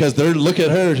shouldn't because look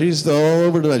at her. She's all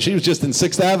over the. She was just in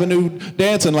 6th Avenue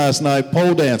dancing last night,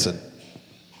 pole dancing.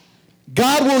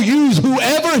 God will use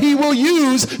whoever he will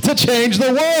use to change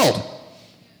the world.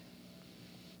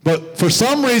 But for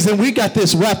some reason, we got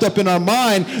this wrapped up in our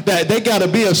mind that they got to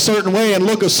be a certain way and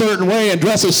look a certain way and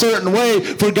dress a certain way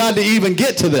for God to even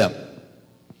get to them.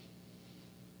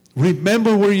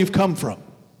 Remember where you've come from.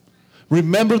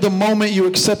 Remember the moment you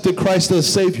accepted Christ as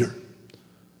Savior.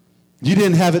 You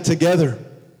didn't have it together.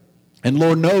 And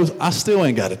Lord knows, I still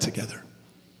ain't got it together.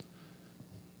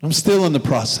 I'm still in the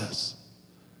process.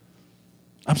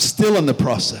 I'm still in the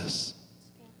process.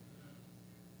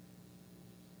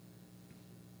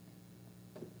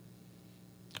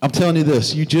 I'm telling you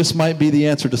this, you just might be the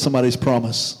answer to somebody's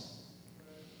promise.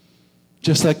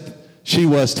 Just like she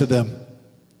was to them.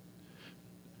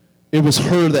 It was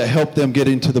her that helped them get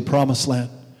into the promised land.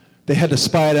 They had to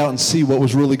spy it out and see what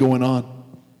was really going on.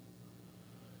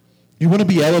 You want to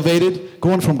be elevated,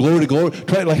 going from glory to glory?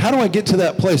 How do I get to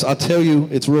that place? I'll tell you,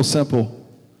 it's real simple.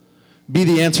 Be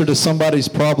the answer to somebody's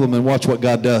problem and watch what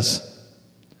God does.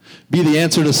 Be the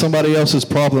answer to somebody else's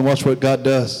problem and watch what God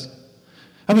does.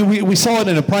 I mean, we saw it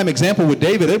in a prime example with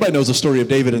David. Everybody knows the story of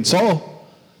David and Saul.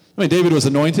 I mean, David was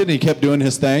anointed and he kept doing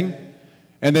his thing.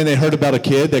 And then they heard about a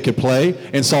kid that could play,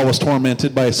 and Saul was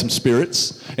tormented by some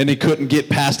spirits, and he couldn't get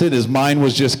past it. His mind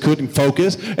couldn't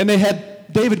focus. And they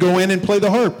had David go in and play the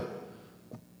harp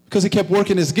because he kept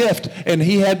working his gift, and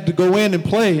he had to go in and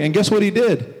play. And guess what he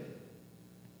did?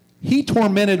 He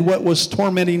tormented what was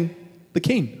tormenting the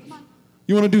king.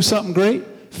 You want to do something great?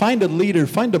 Find a leader,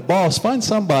 find a boss, find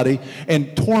somebody,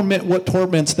 and torment what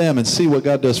torments them and see what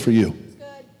God does for you.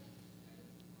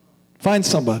 Find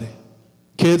somebody.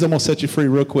 Kids, I'm going to set you free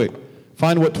real quick.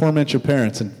 Find what torments your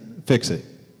parents and fix it.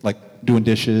 Like doing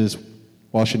dishes,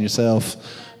 washing yourself,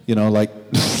 like...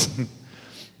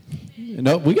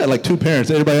 we got like 2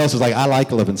 parents. Everybody else is like, I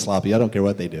like living sloppy. I don't care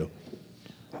what they do.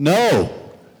 No.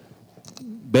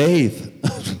 Bathe.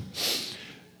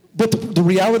 But the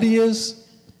reality is,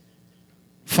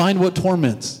 find what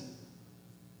torments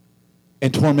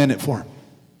and torment it for him.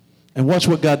 And watch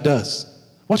what God does.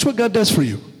 Watch what God does for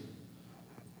you.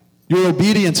 Your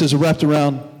obedience is wrapped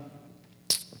around,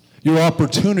 your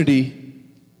opportunity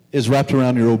is wrapped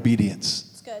around your obedience.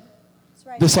 That's good. That's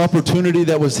right. This opportunity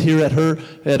that was here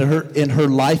in her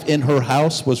life, in her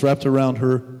house, was wrapped around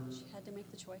her She had to make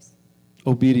the choice.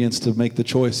 obedience to make the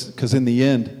choice. Because in the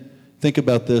end, think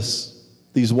about this.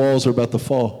 These walls are about to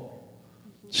fall.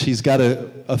 She's got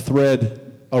a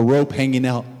thread, a rope hanging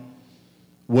out,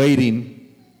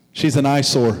 waiting. She's an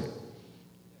eyesore.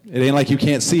 It ain't like you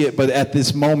can't see it, but at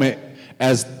this moment,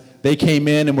 as they came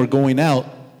in and were going out,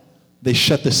 they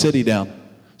shut the city down.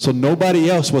 So nobody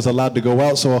else was allowed to go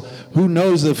out. So who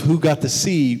knows who got to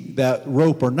see that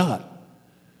rope or not?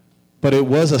 But it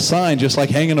was a sign, just like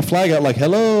hanging a flag out, like,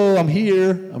 hello, I'm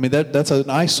here. I mean, that's an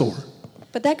eyesore.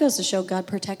 But that goes to show God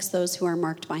protects those who are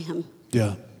marked by him.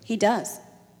 Yeah. He does.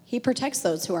 He protects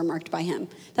those who are marked by him.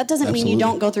 That doesn't mean Absolutely. you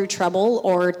don't go through trouble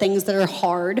or things that are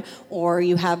hard or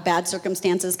you have bad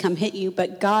circumstances come hit you,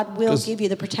 but God will give you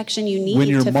the protection you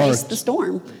need to face the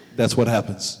storm. That's what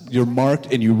happens. You're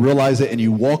marked and you realize it and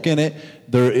you walk in it.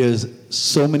 There is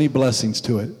so many blessings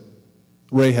to it.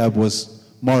 Rahab was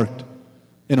marked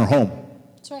in her home.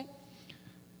 That's right.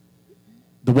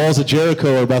 The walls of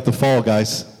Jericho are about to fall,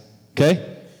 guys.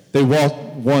 Okay? They walk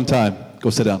one time. Go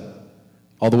sit down.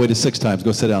 All the way to 6 times.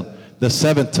 Go sit down. The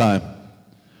 7th time,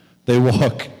 they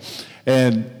walk.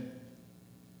 And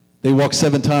they walk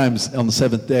 7 times on the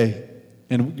 7th day.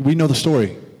 And we know the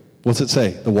story. What's it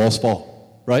say? The walls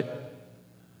fall. Right?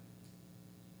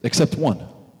 Except one.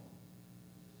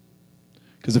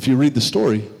 Because if you read the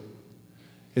story,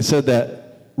 it said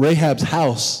that Rahab's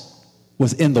house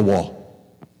was in the wall.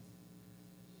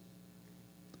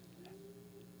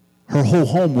 Her whole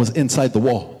home was inside the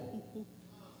wall.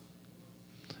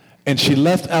 And she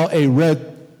left out a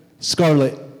red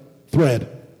scarlet thread.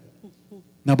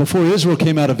 Now, before Israel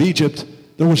came out of Egypt,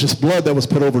 there was just blood that was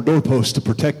put over doorposts to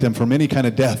protect them from any kind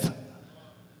of death.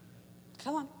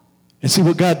 Come on. And see,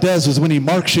 what God does is when he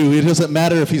marks you, it doesn't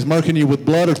matter if he's marking you with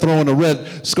blood or throwing a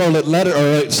red scarlet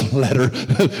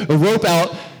a rope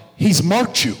out, he's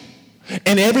marked you.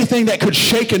 And everything that could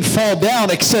shake and fall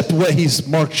down except what he's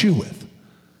marked you with.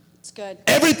 It's good.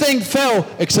 Everything fell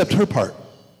except her part.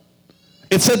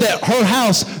 It said that her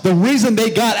house, the reason they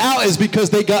got out is because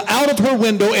they got out of her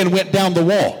window and went down the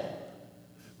wall.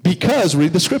 Because,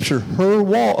 read the scripture,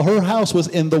 her house was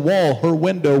in the wall. Her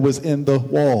window was in the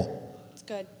wall. It's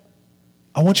good.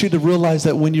 I want you to realize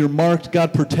that when you're marked,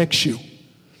 God protects you.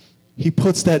 He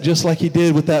puts that just like he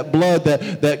did with that blood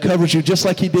that covers you, just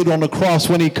like he did on the cross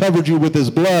when he covered you with his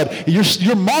blood.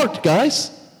 You're marked, guys.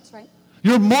 That's right.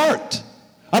 You're marked.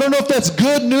 I don't know if that's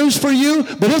good news for you,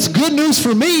 but it's good news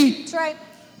for me. That's right.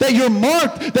 That you're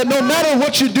marked, that no matter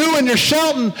what you do and you're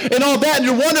shouting and all that and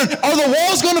you're wondering, are the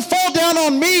walls going to fall down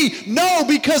on me? No,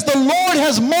 because the Lord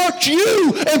has marked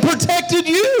you and protected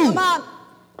you. Come on.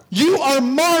 You are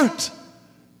marked.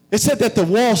 It said that the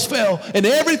walls fell and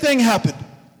everything happened.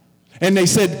 And they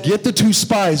said, get the 2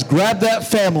 spies, grab that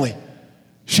family.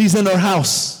 She's in her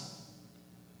house.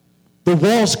 The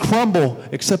walls crumble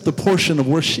except the portion of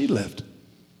where she lived.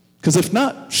 Because if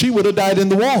not, she would have died in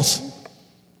the walls.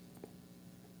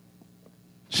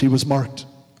 She was marked.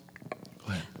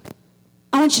 Go ahead.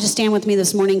 I want you to stand with me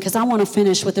this morning because I want to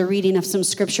finish with a reading of some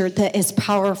scripture that is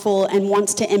powerful and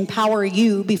wants to empower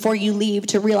you before you leave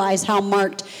to realize how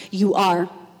marked you are.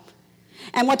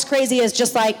 And what's crazy is,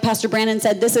 just like Pastor Brandon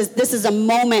said, this is a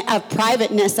moment of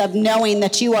privateness, of knowing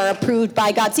that you are approved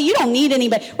by God. See, you don't need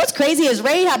anybody. What's crazy is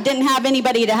Rahab didn't have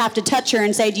anybody to have to touch her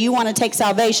and say, do you want to take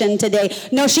salvation today?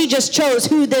 No, she just chose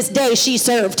who this day she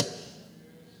served.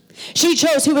 She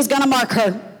chose who was going to mark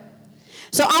her.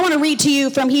 So I want to read to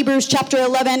you from Hebrews chapter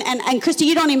 11. And Christy,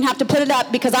 you don't even have to put it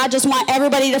up because I just want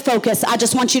everybody to focus. I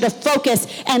just want you to focus.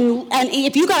 And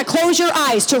if you got to close your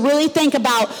eyes to really think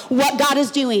about what God is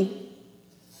doing.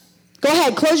 Go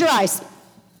ahead, close your eyes.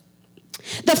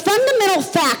 The fundamental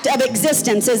fact of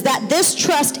existence is that this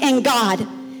trust in God,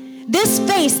 this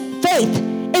faith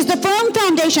is the firm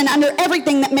foundation under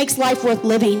everything that makes life worth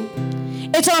living.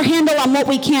 It's our handle on what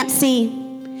we can't see.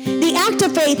 The act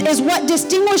of faith is what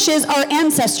distinguishes our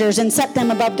ancestors and set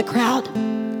them above the crowd.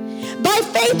 By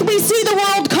faith, we see the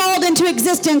world called into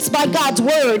existence by God's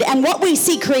word, and what we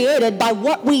see created by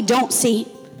what we don't see.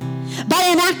 By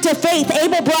an act of faith,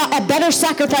 Abel brought a better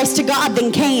sacrifice to God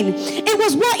than Cain. It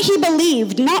was what he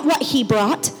believed, not what he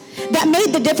brought, that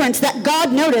made the difference that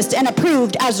God noticed and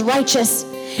approved as righteous.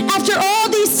 After all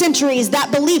these centuries,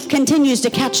 that belief continues to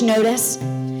catch notice.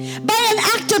 By an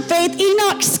act of faith,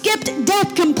 Enoch skipped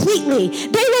death completely.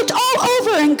 They looked all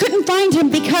over and couldn't find him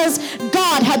because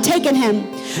God had taken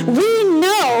him. We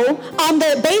know on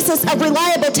the basis of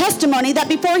reliable testimony that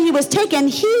before he was taken,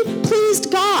 he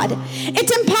pleased God.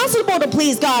 It's impossible to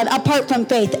please God apart from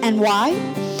faith. And why?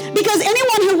 Because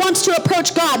anyone who wants to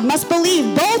approach God must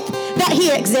believe both that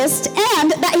he exists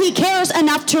and that he cares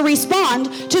enough to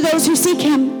respond to those who seek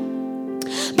him.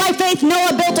 By faith,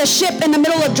 Noah built a ship in the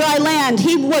middle of dry land.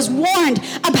 He was warned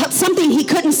about something he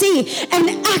couldn't see and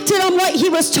acted on what he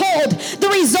was told. The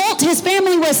result, his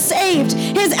family was saved.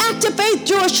 His act of faith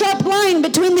drew a sharp line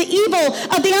between the evil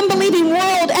of the unbelieving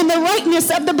world and the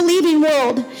rightness of the believing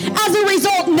world. As a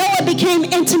result, Noah became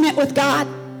intimate with God.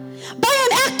 By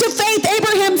an act of faith,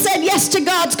 Abraham said yes to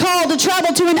God's call to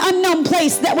travel to an unknown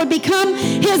place that would become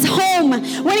his home.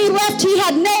 When he left, he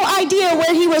had no idea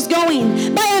where he was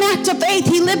going. By an act of faith,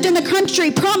 he lived in the country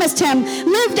promised him,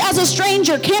 lived as a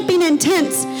stranger, camping in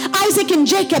tents. Isaac and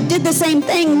Jacob did the same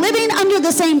thing, living under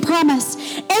the same promise.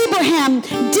 Abraham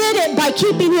did it by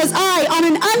keeping his eye on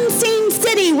an unseen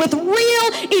city with real,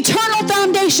 eternal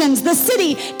foundations, the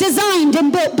city designed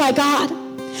and built by God.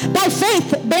 By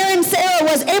faith, barren Sarah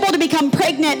was able to become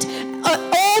pregnant, an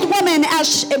old woman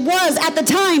as it was at the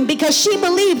time, because she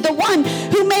believed the one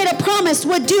who made a promise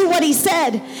would do what he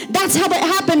said. That's how it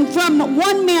happened. From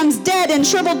one man's dead and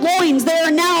shriveled loins, there are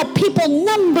now people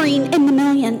numbering in the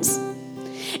millions.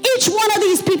 Each one of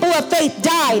these people of faith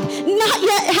died, not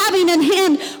yet having in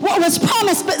hand what was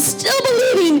promised, but still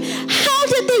believing. How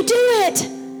did they do it?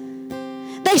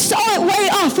 They saw it way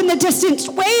off in the distance,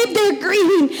 waved their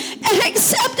greeting, and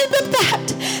accepted the fact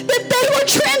that they were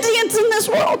transients in this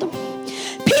world.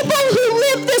 People who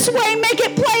live this way make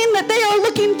it plain that they are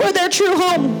looking for their true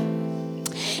home.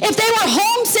 If they were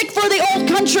homesick for the old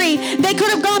country, they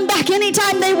could have gone back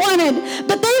anytime they wanted.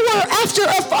 But they were after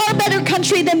a far better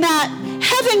country than that,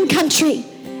 heaven country.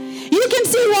 You can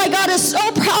see why God is so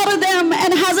proud of them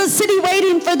and has a city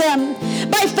waiting for them.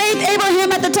 By faith,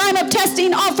 Abraham at the time of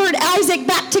testing offered Isaac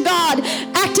back to God.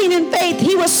 Acting in faith,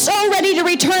 he was so ready to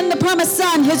return the promised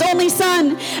son, his only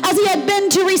son, as he had been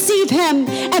to receive him.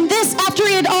 And this after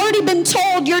he had already been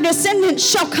told, your descendants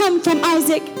shall come from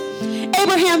Isaac.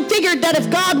 Abraham figured that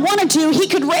if God wanted to, he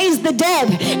could raise the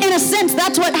dead. In a sense,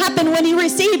 that's what happened when he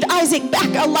received Isaac back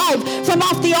alive from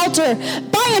off the altar.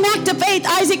 By an act of faith,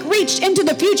 Isaac reached into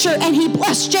the future and he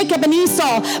blessed Jacob and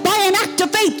Esau. By an act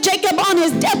of faith, Jacob on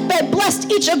his deathbed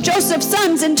blessed each of Joseph's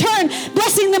sons, in turn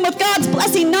blessing them with God's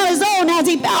blessing, not his own, as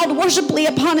he bowed worshipfully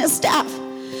upon his staff.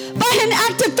 By an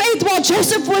act of faith, while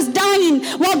Joseph was dying,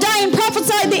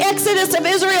 prophesied the exodus of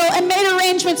Israel and made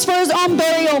arrangements for his own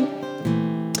burial.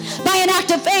 By an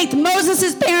act of faith,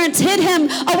 Moses' parents hid him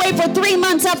away for 3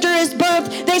 months after his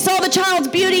birth. They saw the child's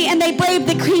beauty and they braved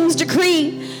the king's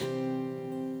decree.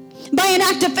 By an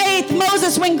act of faith,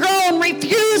 Moses, when grown,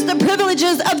 refused the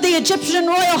privileges of the Egyptian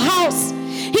royal house.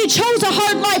 He chose a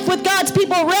hard life with God's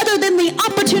people rather than the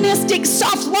opportunistic,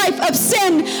 soft life of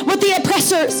sin with the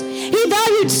oppressors. He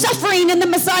valued suffering in the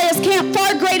Messiah's camp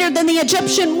far greater than the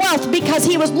Egyptian wealth because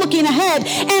he was looking ahead,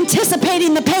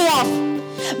 anticipating the payoff.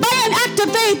 By an act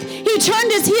of faith, he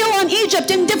turned his heel on Egypt,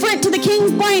 indifferent to the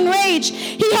king's blind rage.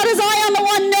 He had his eye on the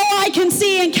one no eye can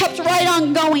see and kept right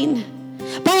on going.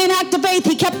 By an act of faith,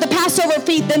 he kept the Passover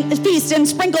feast and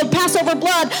sprinkled Passover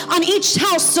blood on each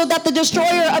house so that the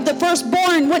destroyer of the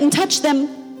firstborn wouldn't touch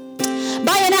them.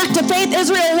 By an act of faith,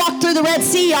 Israel walked through the Red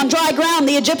Sea on dry ground.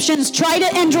 The Egyptians tried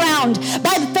it and drowned.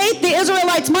 By faith, the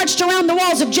Israelites marched around the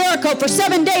walls of Jericho for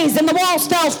 7 days and the walls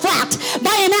fell flat.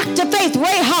 By an act of faith,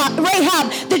 Rahab,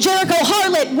 the Jericho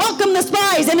harlot, welcomed the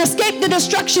spies and escaped the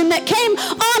destruction that came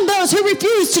on those who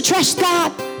refused to trust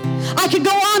God. I could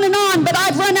go on, but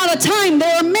I've run out of time.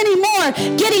 There are many more.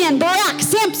 Gideon, Barak,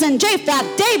 Samson, Jephthah,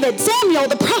 David, Samuel,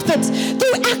 the prophets.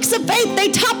 Through acts of faith,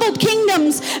 they toppled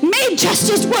kingdoms, made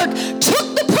justice work, took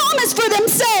the promise for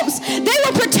themselves. They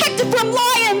were protected from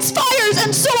lions, fires,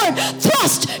 and sword,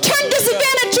 thrust, turned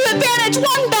disadvantage to advantage,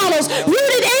 won battles,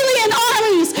 routed alien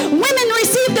armies. Women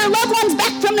received their loved ones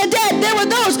back from the dead. There were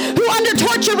those who under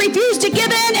torture refused to give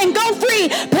in and go free,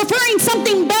 preferring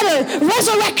something better,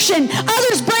 resurrection.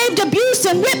 Others braved abuse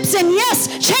and whips and yes,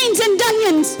 chains and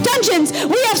dungeons.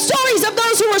 We have stories of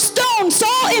those who were stoned,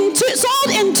 sawed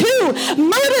in two,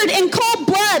 murdered in cold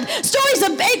blood. Stories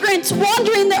of vagrants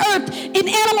wandering the earth in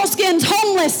animal skins,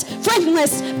 homeless,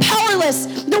 friendless, powerless.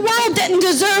 The world didn't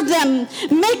deserve them,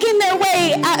 making their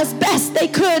way as best they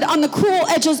could on the cruel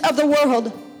edges of the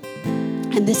world.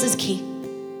 And this is key.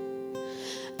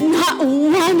 Not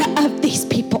one of these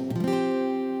people,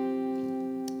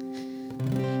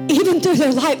 even through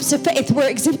their lives of faith, were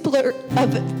exemplary,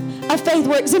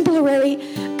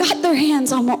 got their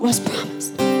hands on what was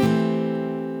promised.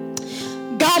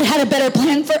 God had a better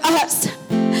plan for us,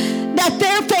 that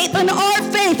their faith and our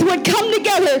faith would come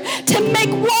together to make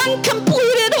one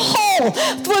completed whole,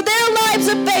 for their lives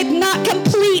of faith not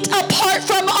complete apart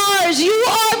from ours. You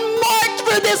are marked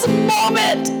for this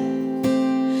moment.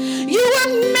 You were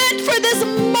meant for this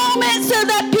moment so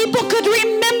that people could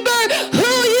remember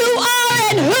who you are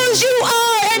and whose you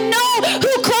are and know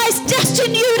who Christ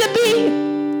destined you to be.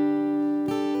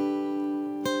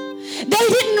 They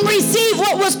didn't receive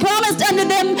what was promised unto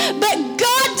them, but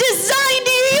God designed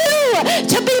you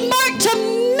to be marked, to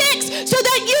mix, so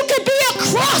that you could be a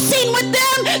crossing with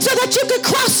them, so that you could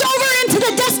cross over into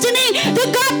the destiny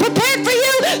that God prepared for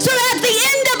you, so that at the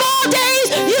end of all days,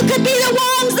 you could be the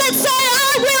ones that say,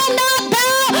 I will not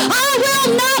bow, I will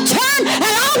not turn,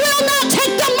 and I will not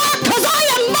take the mark, because I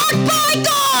am marked by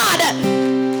God.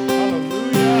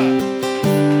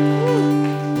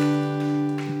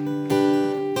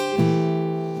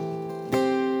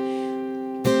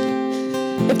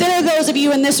 If there are those of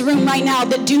you in this room right now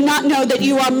that do not know that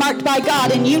you are marked by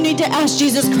God and you need to ask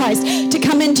Jesus Christ to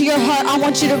come into your heart, I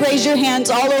want you to raise your hands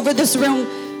all over this room.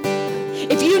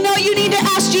 If you know you need to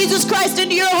ask Jesus Christ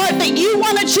into your heart, that you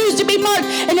want to choose to be marked,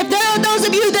 and if there are those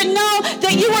of you that know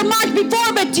that you were marked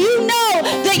before, but you know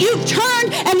that you've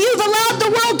turned and you've allowed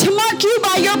the world to mark you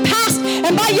by your past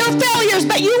and by your failures,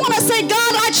 but you want to say,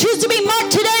 God, I choose to be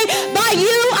marked today by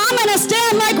you. I'm going to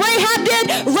stand like Rahab did.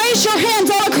 Raise your hands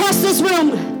all across this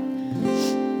room.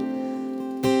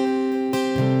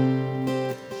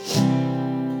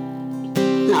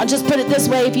 I'll just put it this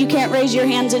way. If you can't raise your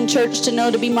hands in church to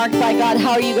know to be marked by God,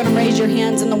 how are you going to raise your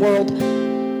hands in the world?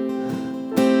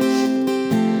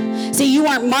 See, you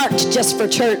aren't marked just for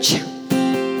church.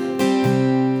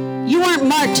 You aren't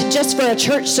marked just for a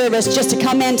church service, just to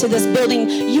come into this building.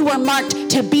 You are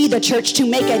marked to be the church, to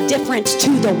make a difference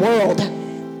to the world.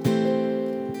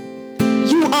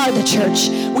 You are the church.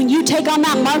 When you take on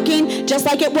that marking, just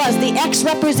like it was, the X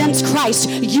represents Christ.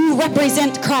 You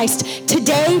represent Christ.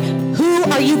 Today, who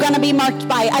are you going to be marked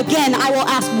by? Again, I will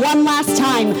ask one last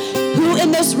time. Who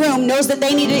in this room knows that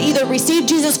they need to either receive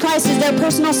Jesus Christ as their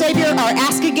personal Savior or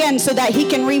ask again so that He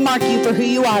can remark you for who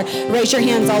you are? Raise your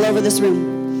hands all over this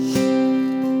room.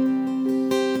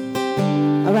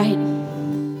 All right.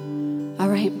 All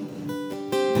right.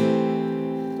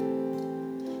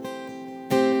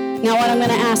 Now what I'm going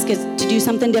to ask is to do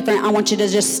something different. I want you to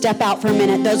just step out for a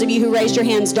minute. Those of you who raised your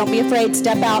hands, don't be afraid.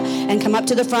 Step out and come up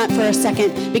to the front for a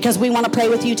second, because we want to pray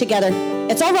with you together.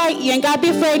 It's all right. You ain't got to be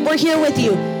afraid. We're here with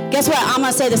you. Guess what? I'm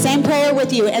going to say the same prayer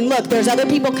with you. And look, there's other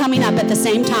people coming up at the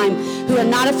same time who are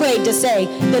not afraid to say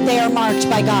that they are marked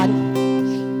by God.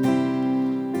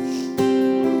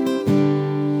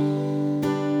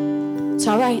 It's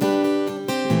all right.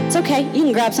 It's okay. You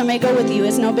can grab somebody to go with you.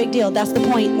 It's no big deal. That's the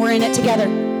point. We're in it together.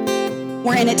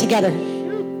 We're in it together.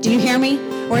 Do you hear me?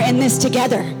 We're in this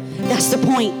together. That's the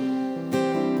point.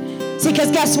 See, because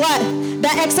guess what?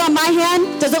 That X on my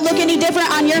hand, does it look any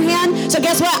different on your hand? So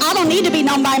guess what? I don't need to be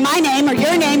known by my name or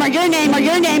your name or your name or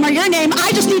your name or your name. I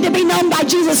just need to be known by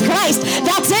Jesus Christ.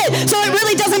 That's it. So it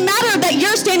really doesn't matter that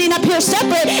you're standing up here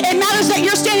separate. It matters that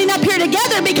you're standing up here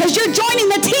together because you're joining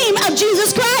the team of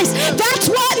Jesus Christ. That's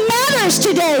what matters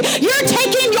today. You're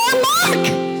taking your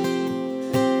mark.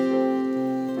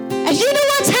 And you know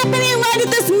what's happening right at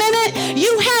this minute?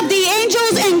 You have the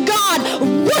angels and God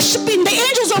worshiping. The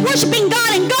angels are worshiping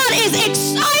God, and God is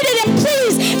excited and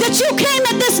pleased that you came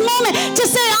at this moment to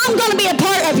say, I'm going to be a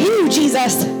part of you,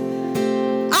 Jesus.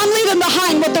 I'm leaving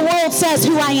behind what the world says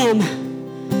who I am.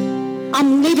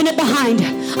 I'm leaving it behind.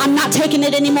 I'm not taking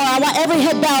it anymore. I want every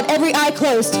head bowed, every eye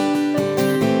closed.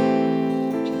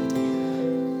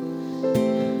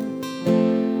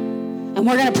 And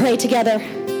we're going to pray together.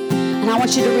 And I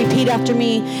want you to repeat after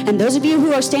me. And those of you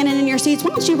who are standing in your seats, why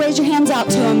don't you raise your hands out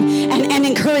to them and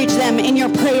encourage them in your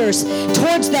prayers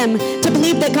towards them to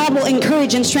believe that God will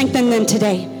encourage and strengthen them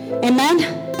today. Amen?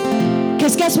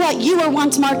 Because guess what? You were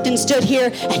once marked and stood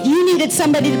here, and you needed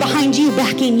somebody behind you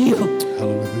backing you.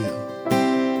 Hallelujah.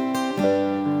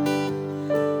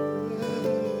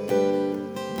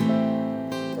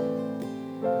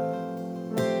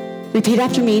 Repeat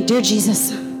after me. Dear Jesus.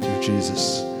 Dear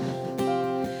Jesus.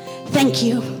 Thank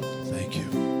you. Thank you.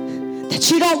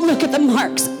 That you don't look at the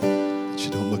marks. That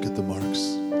you don't look at the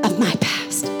marks of my past.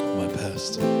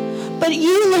 But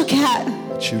you look at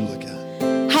But you look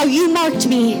at how you marked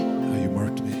me how you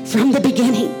marked me from the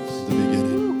beginning. from the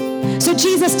beginning. So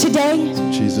Jesus, today,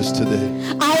 So Jesus, today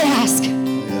I ask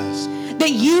I ask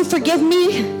that you forgive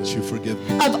me that you forgive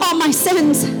me of all my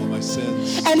sins all my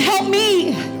sins. and help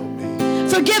me Help me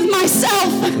forgive myself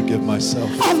forgive myself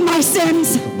of my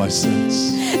sins. of my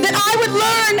sins. That I would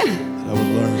learn That I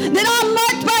would learn that I'm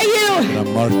marked by you, that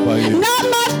I'm marked by you, not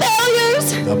my failures,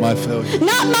 not my failure,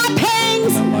 not my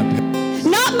pains, not my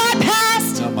pain, not my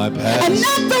past, not my past, and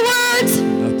not the words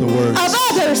not the words of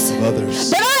others. of others.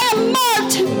 But I am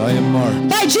marked But I am marked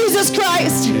by Jesus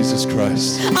Christ. Jesus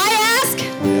Christ. I ask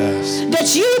I ask that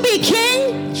you be king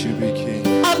that you be king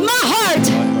of my heart,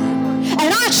 of my heart.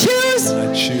 and I choose And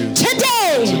I choose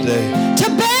today today to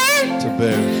bear to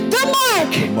bear the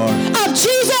mark mark of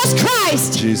Jesus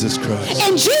Christ. Jesus Christ.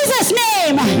 In Jesus'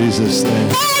 name, In Jesus' name.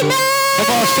 amen.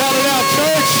 Come on, shout it out,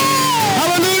 church.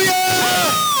 Hallelujah.